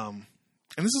 And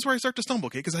this is where I start to stumble,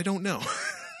 Kate, because I don't know.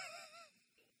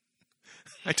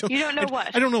 You don't know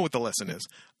what? I don't know what the lesson is.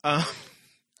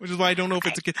 Which is why I don't know if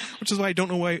it's a kid. Which is why I don't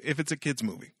know if it's a kid's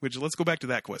movie. Which, let's go back to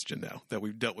that question now that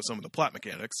we've dealt with some of the plot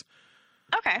mechanics.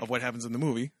 Okay. Of what happens in the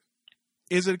movie.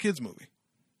 Is it a kid's movie?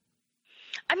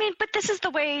 I mean, but this is the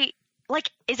way.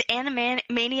 Like, is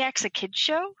Animaniacs a kid's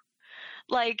show?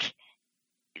 Like,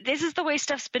 this is the way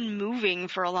stuff's been moving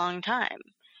for a long time.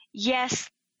 Yes,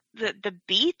 the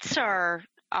beats are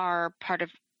part of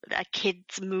a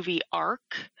kids movie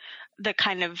arc, the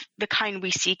kind we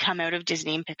see come out of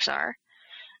Disney and Pixar.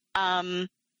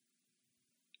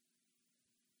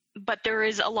 but there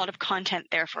is a lot of content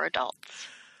there for adults.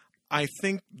 I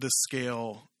think the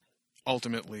scale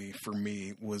ultimately for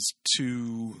me was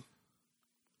too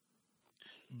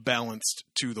balanced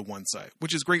to the one side,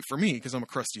 which is great for me because I'm a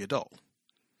crusty adult.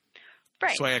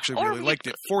 Right. So I actually really liked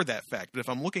it for that fact. But if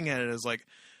I'm looking at it as like,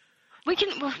 why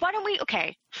don't we,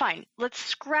 okay, fine. Let's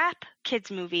scrap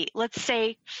kids movie. Let's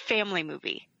say family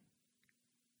movie.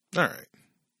 all right,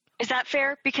 Is that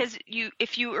fair? Because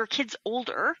if your kid's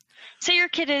older, say your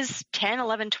kid is 10,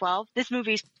 11, 12, this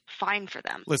movie's fine for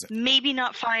them. Listen. Maybe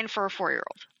not fine for a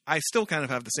 4-year-old. I still kind of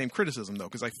have the same criticism though,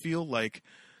 because I feel like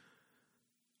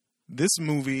this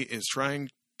movie is trying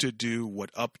to do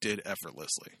what Up did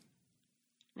effortlessly.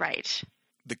 Right.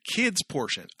 The kids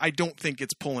portion, I don't think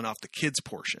it's pulling off the kids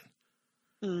portion.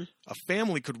 Mm. A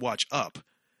family could watch Up,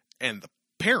 and the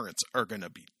parents are going to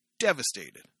be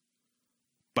devastated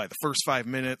by the first 5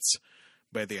 minutes,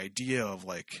 by the idea of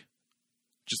like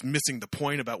just missing the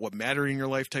point about what mattered in your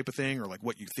life type of thing, or like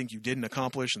what you think you didn't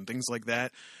accomplish and things like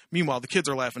that. Meanwhile, the kids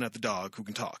are laughing at the dog who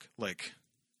can talk. Like,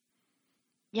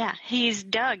 yeah, he's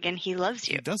Doug and he loves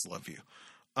you. He does love you.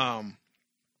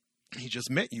 He just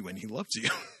met you and he loves you.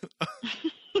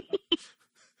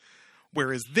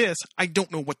 Whereas this, I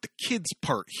don't know what the kids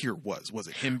part here was. Was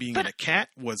it him being in a cat?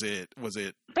 Was it?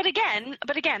 But again,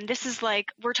 this is like,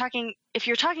 if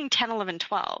you're talking 10, 11,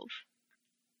 12,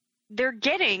 they're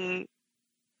getting,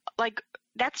 like,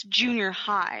 that's junior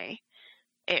high-ish.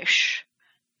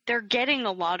 They're getting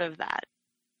a lot of that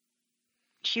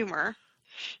humor.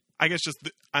 I guess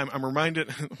I'm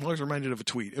always reminded of a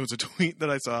tweet. It was a tweet that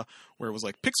I saw where it was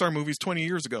like, Pixar movies 20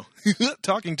 years ago,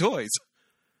 talking toys.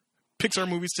 Pixar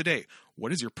movies today.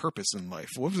 What is your purpose in life?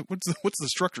 What's the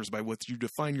structures by which you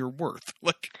define your worth?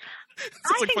 Like,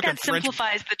 I think that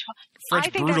simplifies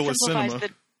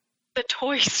the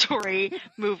Toy Story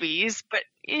movies, but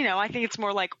I think it's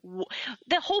more like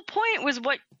the whole point was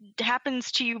what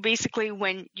happens to you basically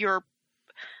when your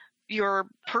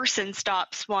person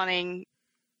stops wanting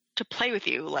to play with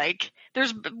you. Like,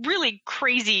 there's really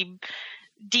crazy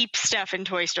deep stuff in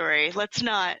Toy Story. Let's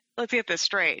get this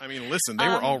straight. I mean, listen, they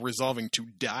were all resolving to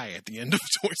die at the end of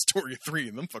Toy Story 3,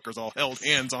 and them fuckers all held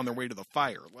hands on their way to the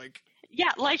fire. Like,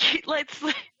 yeah, like,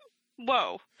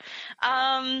 whoa.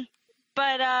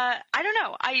 But I don't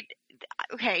know.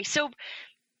 Okay, so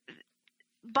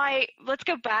let's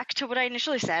go back to what I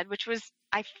initially said, which was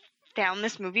I found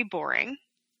this movie boring.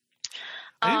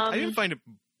 I didn't find it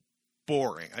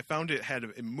boring. I found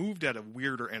it moved at a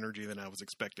weirder energy than I was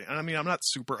expecting. And I mean, I'm not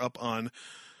super up on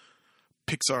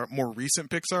Pixar, more recent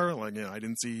Pixar. Like, I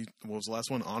didn't see, what was the last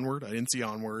one? Onward? I didn't see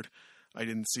Onward. I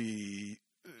didn't see...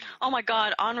 Oh my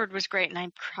God, Onward was great, and I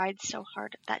cried so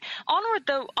hard at that.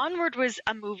 Onward was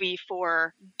a movie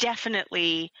for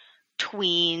definitely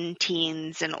tween,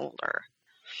 teens, and older.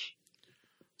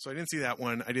 So I didn't see that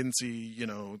one. I didn't see,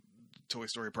 Toy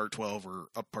Story Part 12 or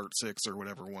Up Part 6 or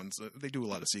whatever ones. They do a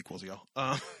lot of sequels, y'all.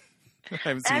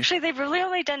 Actually, they've really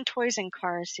only done Toys and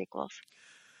Cars sequels.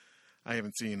 I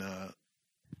haven't seen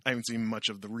much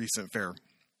of the recent fare,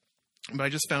 but I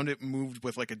just found it moved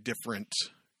with like a different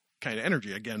kind of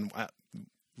energy. Again,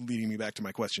 leading me back to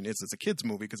my question, is this a kids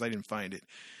movie? Because I didn't find it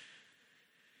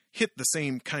hit the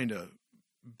same kind of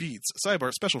beats.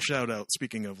 Sidebar, special shout out,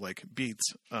 speaking of like beats,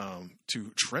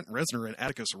 to Trent Reznor and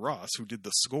Atticus Ross, who did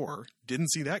the score. Didn't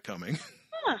see that coming.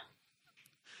 Huh.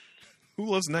 Who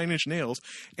loves Nine Inch Nails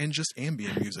and just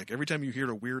ambient music? Every time you hear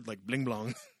a weird like bling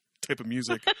blong type of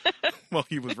music while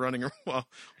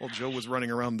Joe was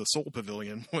running around the Soul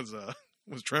Pavilion was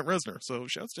Trent Reznor. So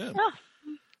shouts to him.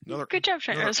 Oh, good job,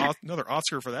 Trent Reznor. Another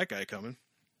Oscar for that guy coming.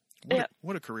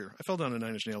 What a career. I fell down a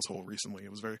Nine Inch Nails hole recently.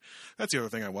 That's the other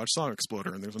thing I watched, Song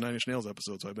Exploder, and there's a Nine Inch Nails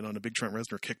episode, so I've been on a big Trent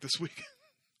Reznor kick this week.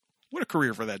 What a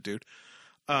career for that dude.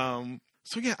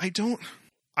 So yeah,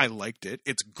 I liked it.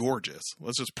 It's gorgeous.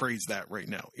 Let's just praise that right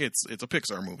now. It's a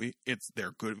Pixar movie.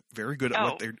 They're good, very good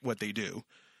at what they do.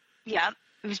 Yeah,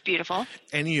 it was beautiful.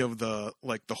 Any of the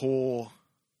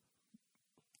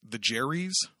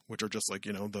Jerrys, which are just like,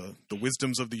 the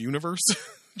wisdoms of the universe,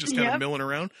 just kind of milling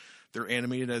around. They're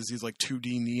animated as these like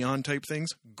 2D neon type things.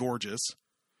 Gorgeous.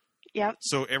 Yep.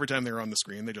 So every time they're on the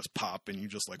screen, they just pop and you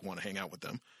just like want to hang out with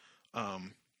them.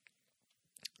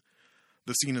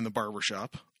 The scene in the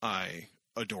barbershop, I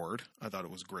adored. I thought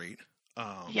it was great.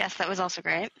 Yes, that was also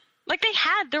great. Like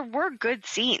there were good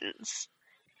scenes.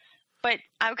 But,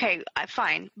 okay,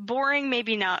 fine. Boring,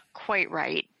 maybe not quite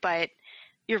right, but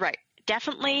you're right.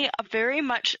 Definitely a very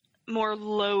much more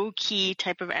low-key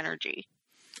type of energy.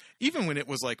 Even when it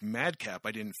was like Madcap,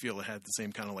 I didn't feel it had the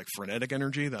same kind of like frenetic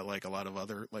energy that like a lot of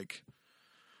other like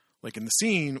in the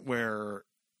scene where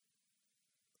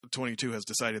 22 has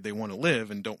decided they want to live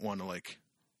and don't want to, like,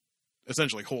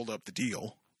 essentially hold up the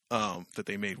deal that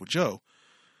they made with Joe.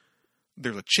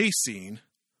 There's a chase scene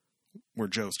where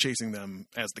Joe's chasing them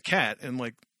as the cat, and,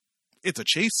 like, it's a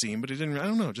chase scene, but it didn't, I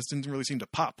don't know, it just didn't really seem to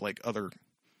pop like other,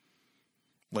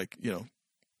 like, you know,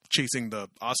 chasing the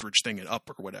ostrich thing in Up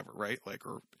or whatever, right? Like,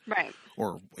 Right.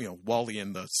 or, you know, Wall-E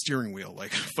and the steering wheel,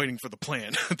 like, fighting for the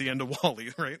plan at the end of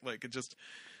Wall-E, right? Like, it just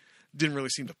didn't really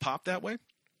seem to pop that way.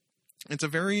 It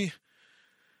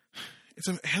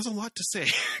has a lot to say,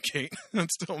 Kate. I'm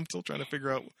still trying to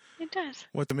figure out It does.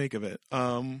 what to make of it.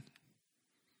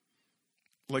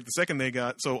 Like, the second they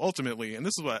got, so ultimately, and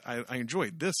this is what I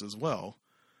enjoyed this as well.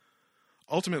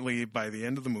 Ultimately, by the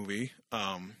end of the movie,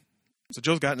 so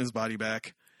Joe's gotten his body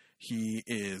back. He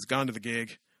is gone to the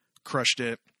gig, crushed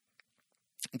it,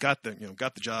 got the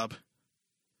job,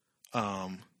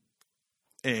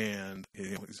 and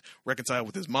he's reconciled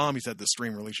with his mom. He's had this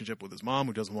strained relationship with his mom,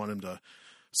 who doesn't want him to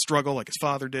struggle like his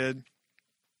father did.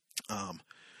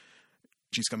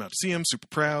 She's come out to see him, super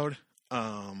proud,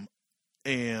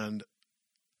 and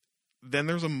then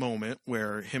there's a moment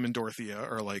where him and Dorothea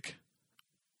are, like,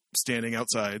 standing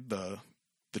outside the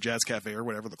jazz cafe or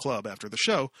whatever, the club, after the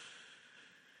show.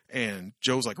 And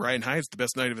Joe's, like, riding high. It's the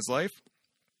best night of his life.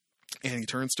 And he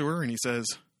turns to her and he says,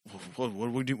 what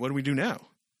do we do? What do we do now?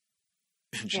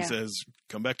 And she says,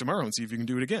 come back tomorrow and see if you can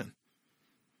do it again.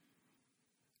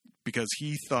 Because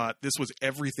he thought this was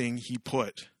everything he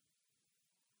put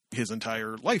his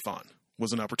entire life on,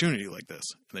 was an opportunity like this.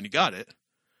 And then he got it.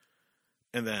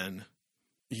 And then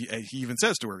he even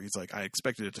says to her, he's like, I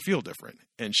expected it to feel different.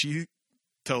 And she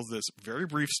tells this very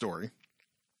brief story,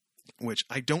 which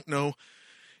I don't know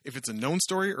if it's a known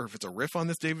story or if it's a riff on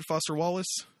this David Foster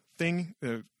Wallace thing,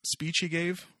 speech he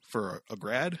gave for a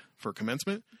grad, for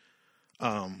commencement.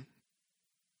 The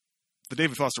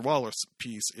David Foster Wallace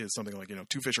piece is something like,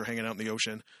 2 fish are hanging out in the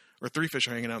ocean, or 3 fish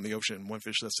are hanging out in the ocean. One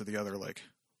fish says to the other,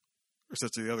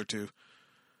 says to the other 2,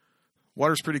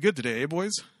 water's pretty good today, eh,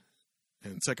 boys?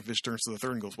 And the second fish turns to the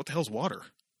third and goes, what the hell's water?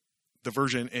 The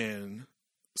version in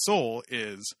Soul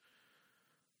is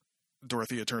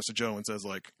Dorothea turns to Joe and says,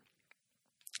 like,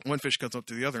 one fish comes up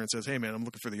to the other and says, hey, man, I'm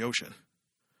looking for the ocean.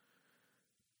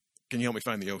 Can you help me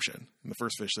find the ocean? And the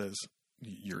first fish says,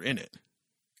 you're in it.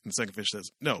 And the second fish says,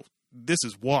 no, this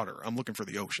is water. I'm looking for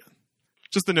the ocean.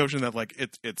 Just the notion that, like,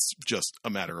 it's just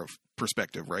a matter of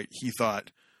perspective, right? He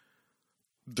thought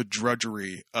the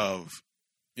drudgery of,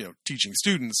 teaching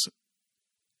students,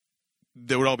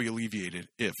 that would all be alleviated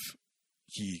if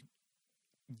he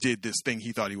did this thing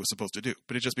he thought he was supposed to do.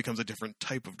 But it just becomes a different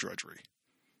type of drudgery,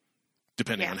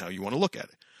 depending on how you want to look at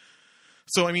it.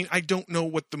 So, I mean, I don't know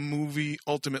what the movie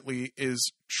ultimately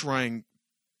is trying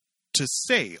to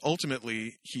say.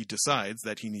 Ultimately, he decides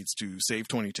that he needs to save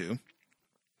 22,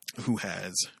 who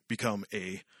has become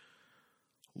a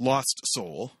lost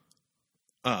soul,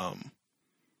 out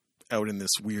in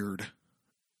this weird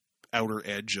outer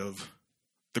edge of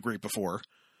the great before.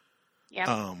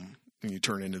 Yeah. And you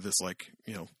turn into this, like,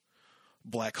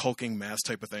 black hulking mass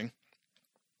type of thing.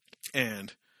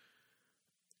 And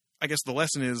I guess the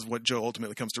lesson is what Joe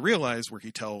ultimately comes to realize, where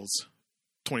he tells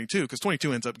 22, because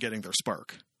 22 ends up getting their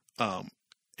spark.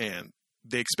 And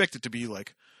they expect it to be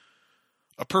like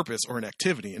a purpose or an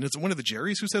activity. And it's one of the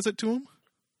Jerrys who says it to him.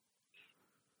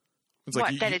 It's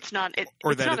like, that it's not a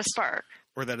spark.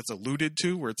 Or that it's alluded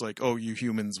to, where it's like, oh, you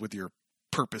humans with your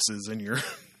purposes and your...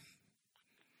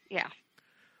 Yeah.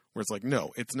 Where it's like,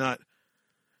 no, it's not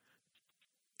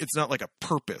like a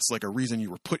purpose, like a reason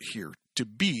you were put here to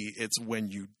be. It's when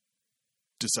you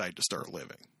decide to start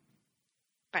living.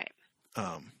 Right.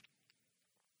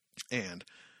 And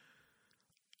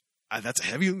that's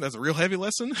a real heavy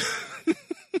lesson,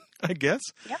 I guess.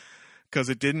 Yep. Because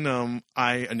it didn't,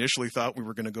 I initially thought we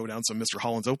were going to go down some Mr.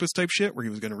 Holland's Opus type shit, where he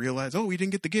was going to realize, oh, he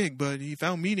didn't get the gig, but he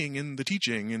found meaning in the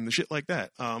teaching and the shit like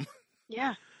that.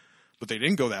 Yeah. But they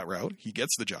didn't go that route. He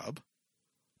gets the job.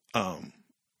 Has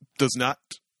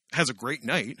a great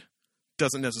night,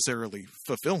 doesn't necessarily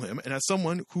fulfill him. And as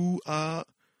someone who,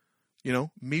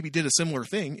 maybe did a similar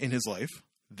thing in his life,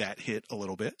 that hit a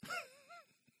little bit.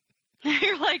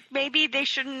 You're like, maybe they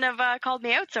shouldn't have called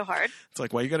me out so hard. It's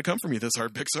like, why you got to come for me this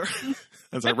hard, Pixar?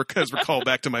 as I recall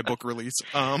back to my book release.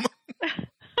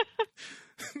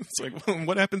 It's like, well,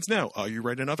 what happens now? Oh, you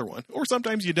write another one. Or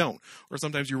sometimes you don't. Or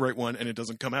sometimes you write one and it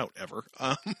doesn't come out ever.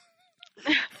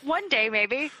 One day,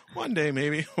 maybe. One day,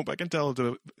 maybe. Hope I can tell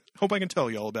you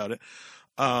all about it.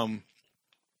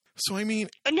 So, I mean...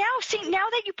 Now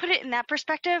that you put it in that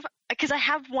perspective, because I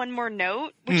have one more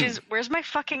note, which is, where's my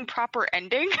fucking proper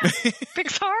ending,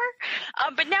 Pixar?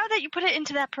 But now that you put it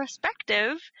into that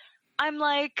perspective, I'm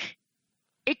like,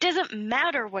 it doesn't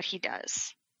matter what he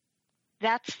does.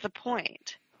 That's the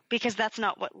point, because that's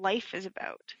not what life is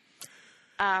about.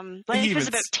 Life is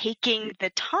about taking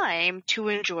the time to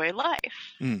enjoy life.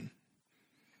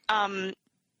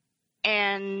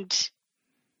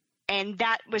 And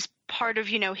that was part of,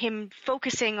 him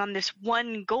focusing on this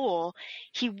one goal.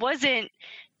 He wasn't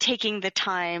taking the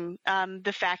time,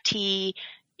 the fact he,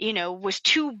 was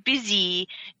too busy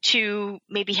to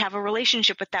maybe have a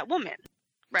relationship with that woman,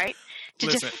 right? To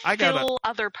fulfill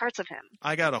other parts of him.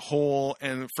 I got a whole,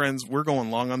 and friends, we're going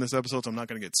long on this episode, so I'm not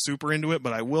going to get super into it,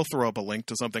 but I will throw up a link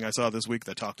to something I saw this week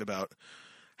that talked about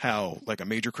how, like, a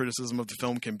major criticism of the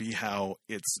film can be how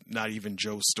it's not even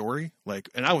Joe's story. Like,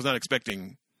 and I was not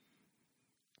expecting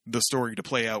the story to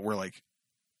play out where, like,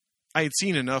 I had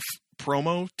seen enough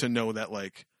promo to know that,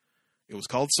 like, it was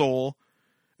called Soul,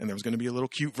 and there was going to be a little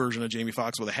cute version of Jamie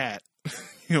Foxx with a hat,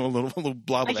 a little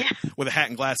blob with a hat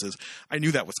and glasses. I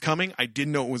knew that was coming. I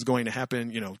didn't know it was going to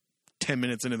happen, 10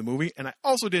 minutes into the movie, and I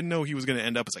also didn't know he was going to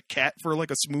end up as a cat for, like,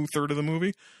 a smooth third of the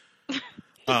movie.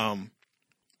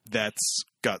 That's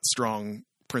got strong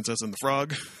Princess and the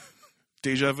Frog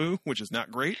deja vu, which is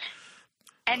not great.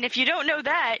 And if you don't know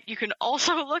that, you can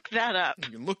also look that up.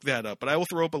 You can look that up, but I will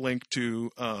throw up a link to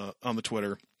on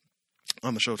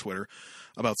the show Twitter,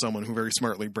 about someone who very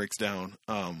smartly breaks down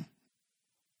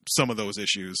some of those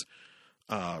issues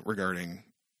regarding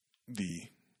the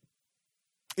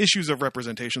issues of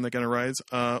representation that can arise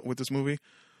with this movie.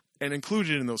 And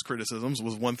included in those criticisms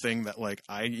was one thing that, like,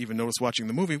 I even noticed watching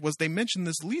the movie was they mentioned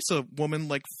this Lisa woman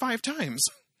like 5 times.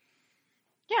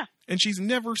 Yeah. And she's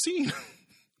never seen.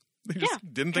 They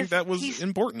just didn't think that was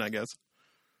important, I guess.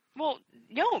 Well,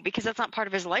 no, because that's not part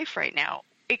of his life right now.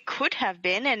 It could have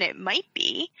been, and it might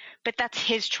be, but that's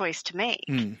his choice to make.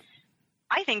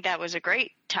 I think that was a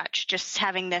great touch, just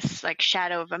having this, like,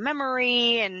 shadow of a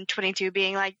memory, and 22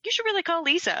 being like, you should really call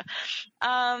Lisa.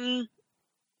 I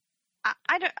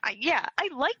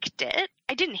liked it.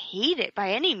 I didn't hate it by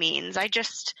any means. It's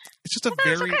just it's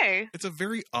a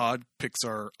very odd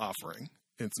Pixar offering.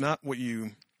 It's not what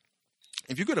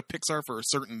if you go to Pixar for a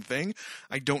certain thing,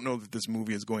 I don't know that this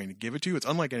movie is going to give it to you. It's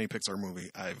unlike any Pixar movie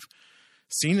I've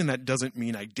seen, and that doesn't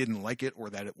mean I didn't like it or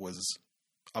that it was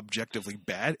objectively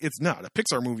bad. It's not. A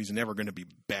Pixar movie is never going to be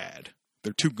bad.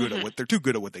 They're too good at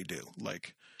what they do.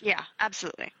 Like, yeah,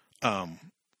 absolutely.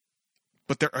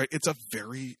 But it's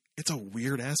a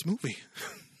weird ass movie.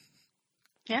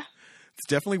 Yeah. It's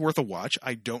definitely worth a watch.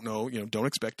 I don't know, don't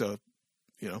expect to,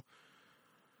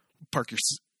 park your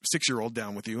 6-year-old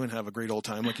down with you and have a great old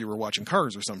time like you were watching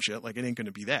Cars or some shit. Like, it ain't going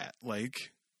to be that.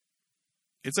 Like,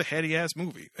 it's a heady ass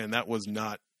movie, and that was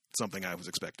not something I was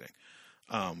expecting.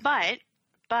 But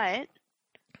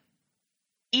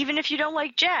even if you don't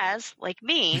like jazz, like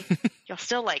me, you'll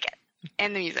still like it,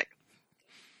 and the music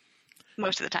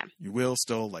most of the time. You will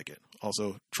still like it.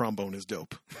 Also, trombone is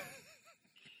dope.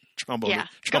 Trombone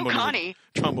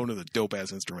is a dope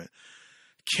ass instrument.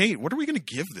 Kate, what are we going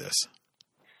to give this?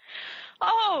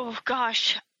 Oh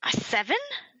gosh, a 7?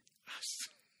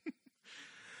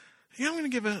 Yeah, I'm going to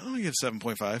give it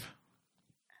 7.5.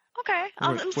 Okay,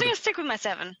 I'm going to stick with my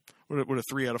 7. What a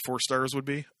 3 out of 4 stars would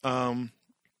be.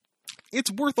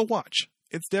 It's worth a watch.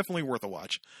 It's definitely worth a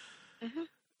watch. Mm-hmm.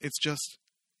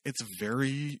 It's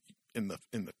very in the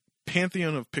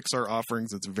pantheon of Pixar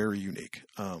offerings. It's very unique.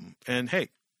 And hey,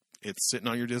 it's sitting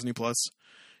on your Disney Plus.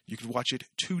 You could watch it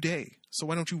today. So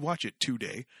why don't you watch it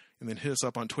today and then hit us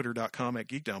up on twitter.com at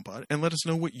GeekdownPod and let us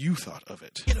know what you thought of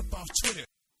it. Get up off Twitter.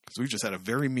 Because we've just had a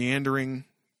very meandering,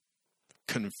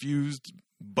 confused,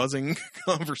 buzzing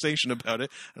conversation about it.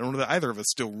 I don't know that either of us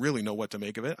still really know what to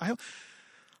make of it. I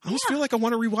almost feel like I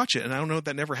want to rewatch it, and I don't know if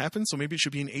that never happened, so maybe it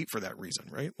should be an 8 for that reason,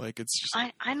 right? Like, it's just...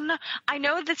 I don't know. I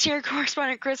know that senior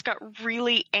correspondent Chris got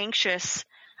really anxious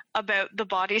about the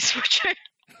body switching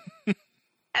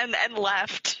and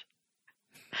left.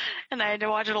 And I had to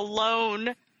watch it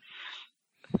alone.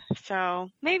 So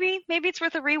maybe it's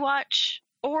worth a rewatch.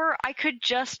 Or I could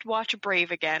just watch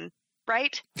Brave again,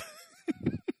 right?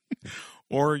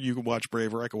 Or you could watch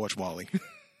Brave, or I could watch WALL-E.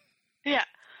 Yeah.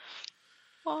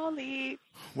 WALL-E.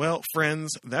 Well,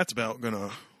 friends, that's about going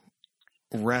to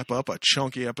wrap up a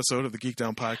chunky episode of the Geek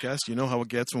Down podcast. You know how it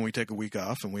gets when we take a week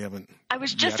off and we haven't... I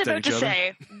was just about to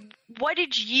say, what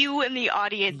did you and the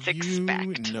audience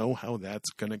expect? You know how that's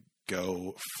going to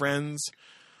go. Friends,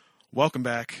 welcome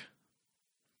back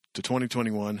to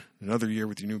 2021, another year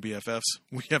with your new BFFs.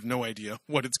 We have no idea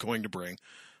what it's going to bring,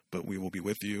 but we will be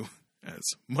with you as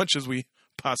much as we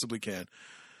possibly can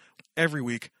every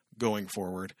week going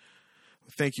forward.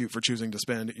 Thank you for choosing to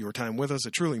spend your time with us.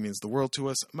 It truly means the world to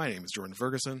us. My name is Jordan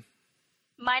Ferguson.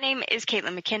 My name is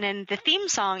Caitlin McKinnon. The theme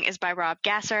song is by Rob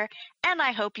Gasser, and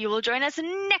I hope you will join us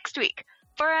next week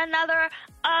for another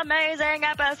amazing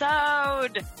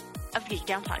episode of Geek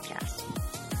Down Podcast.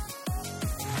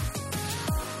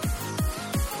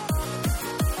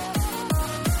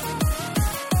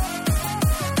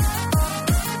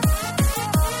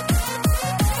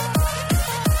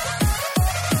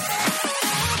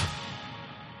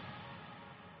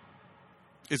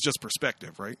 It's just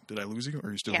perspective, right? Did I lose you? Or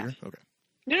are you still Yeah. here? Okay.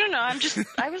 No.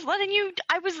 I was letting you,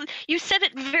 you said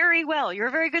it very well. You're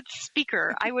a very good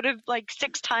speaker. I would have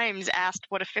 6 times asked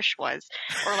what a fish was,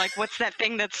 or what's that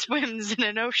thing that swims in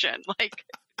an ocean?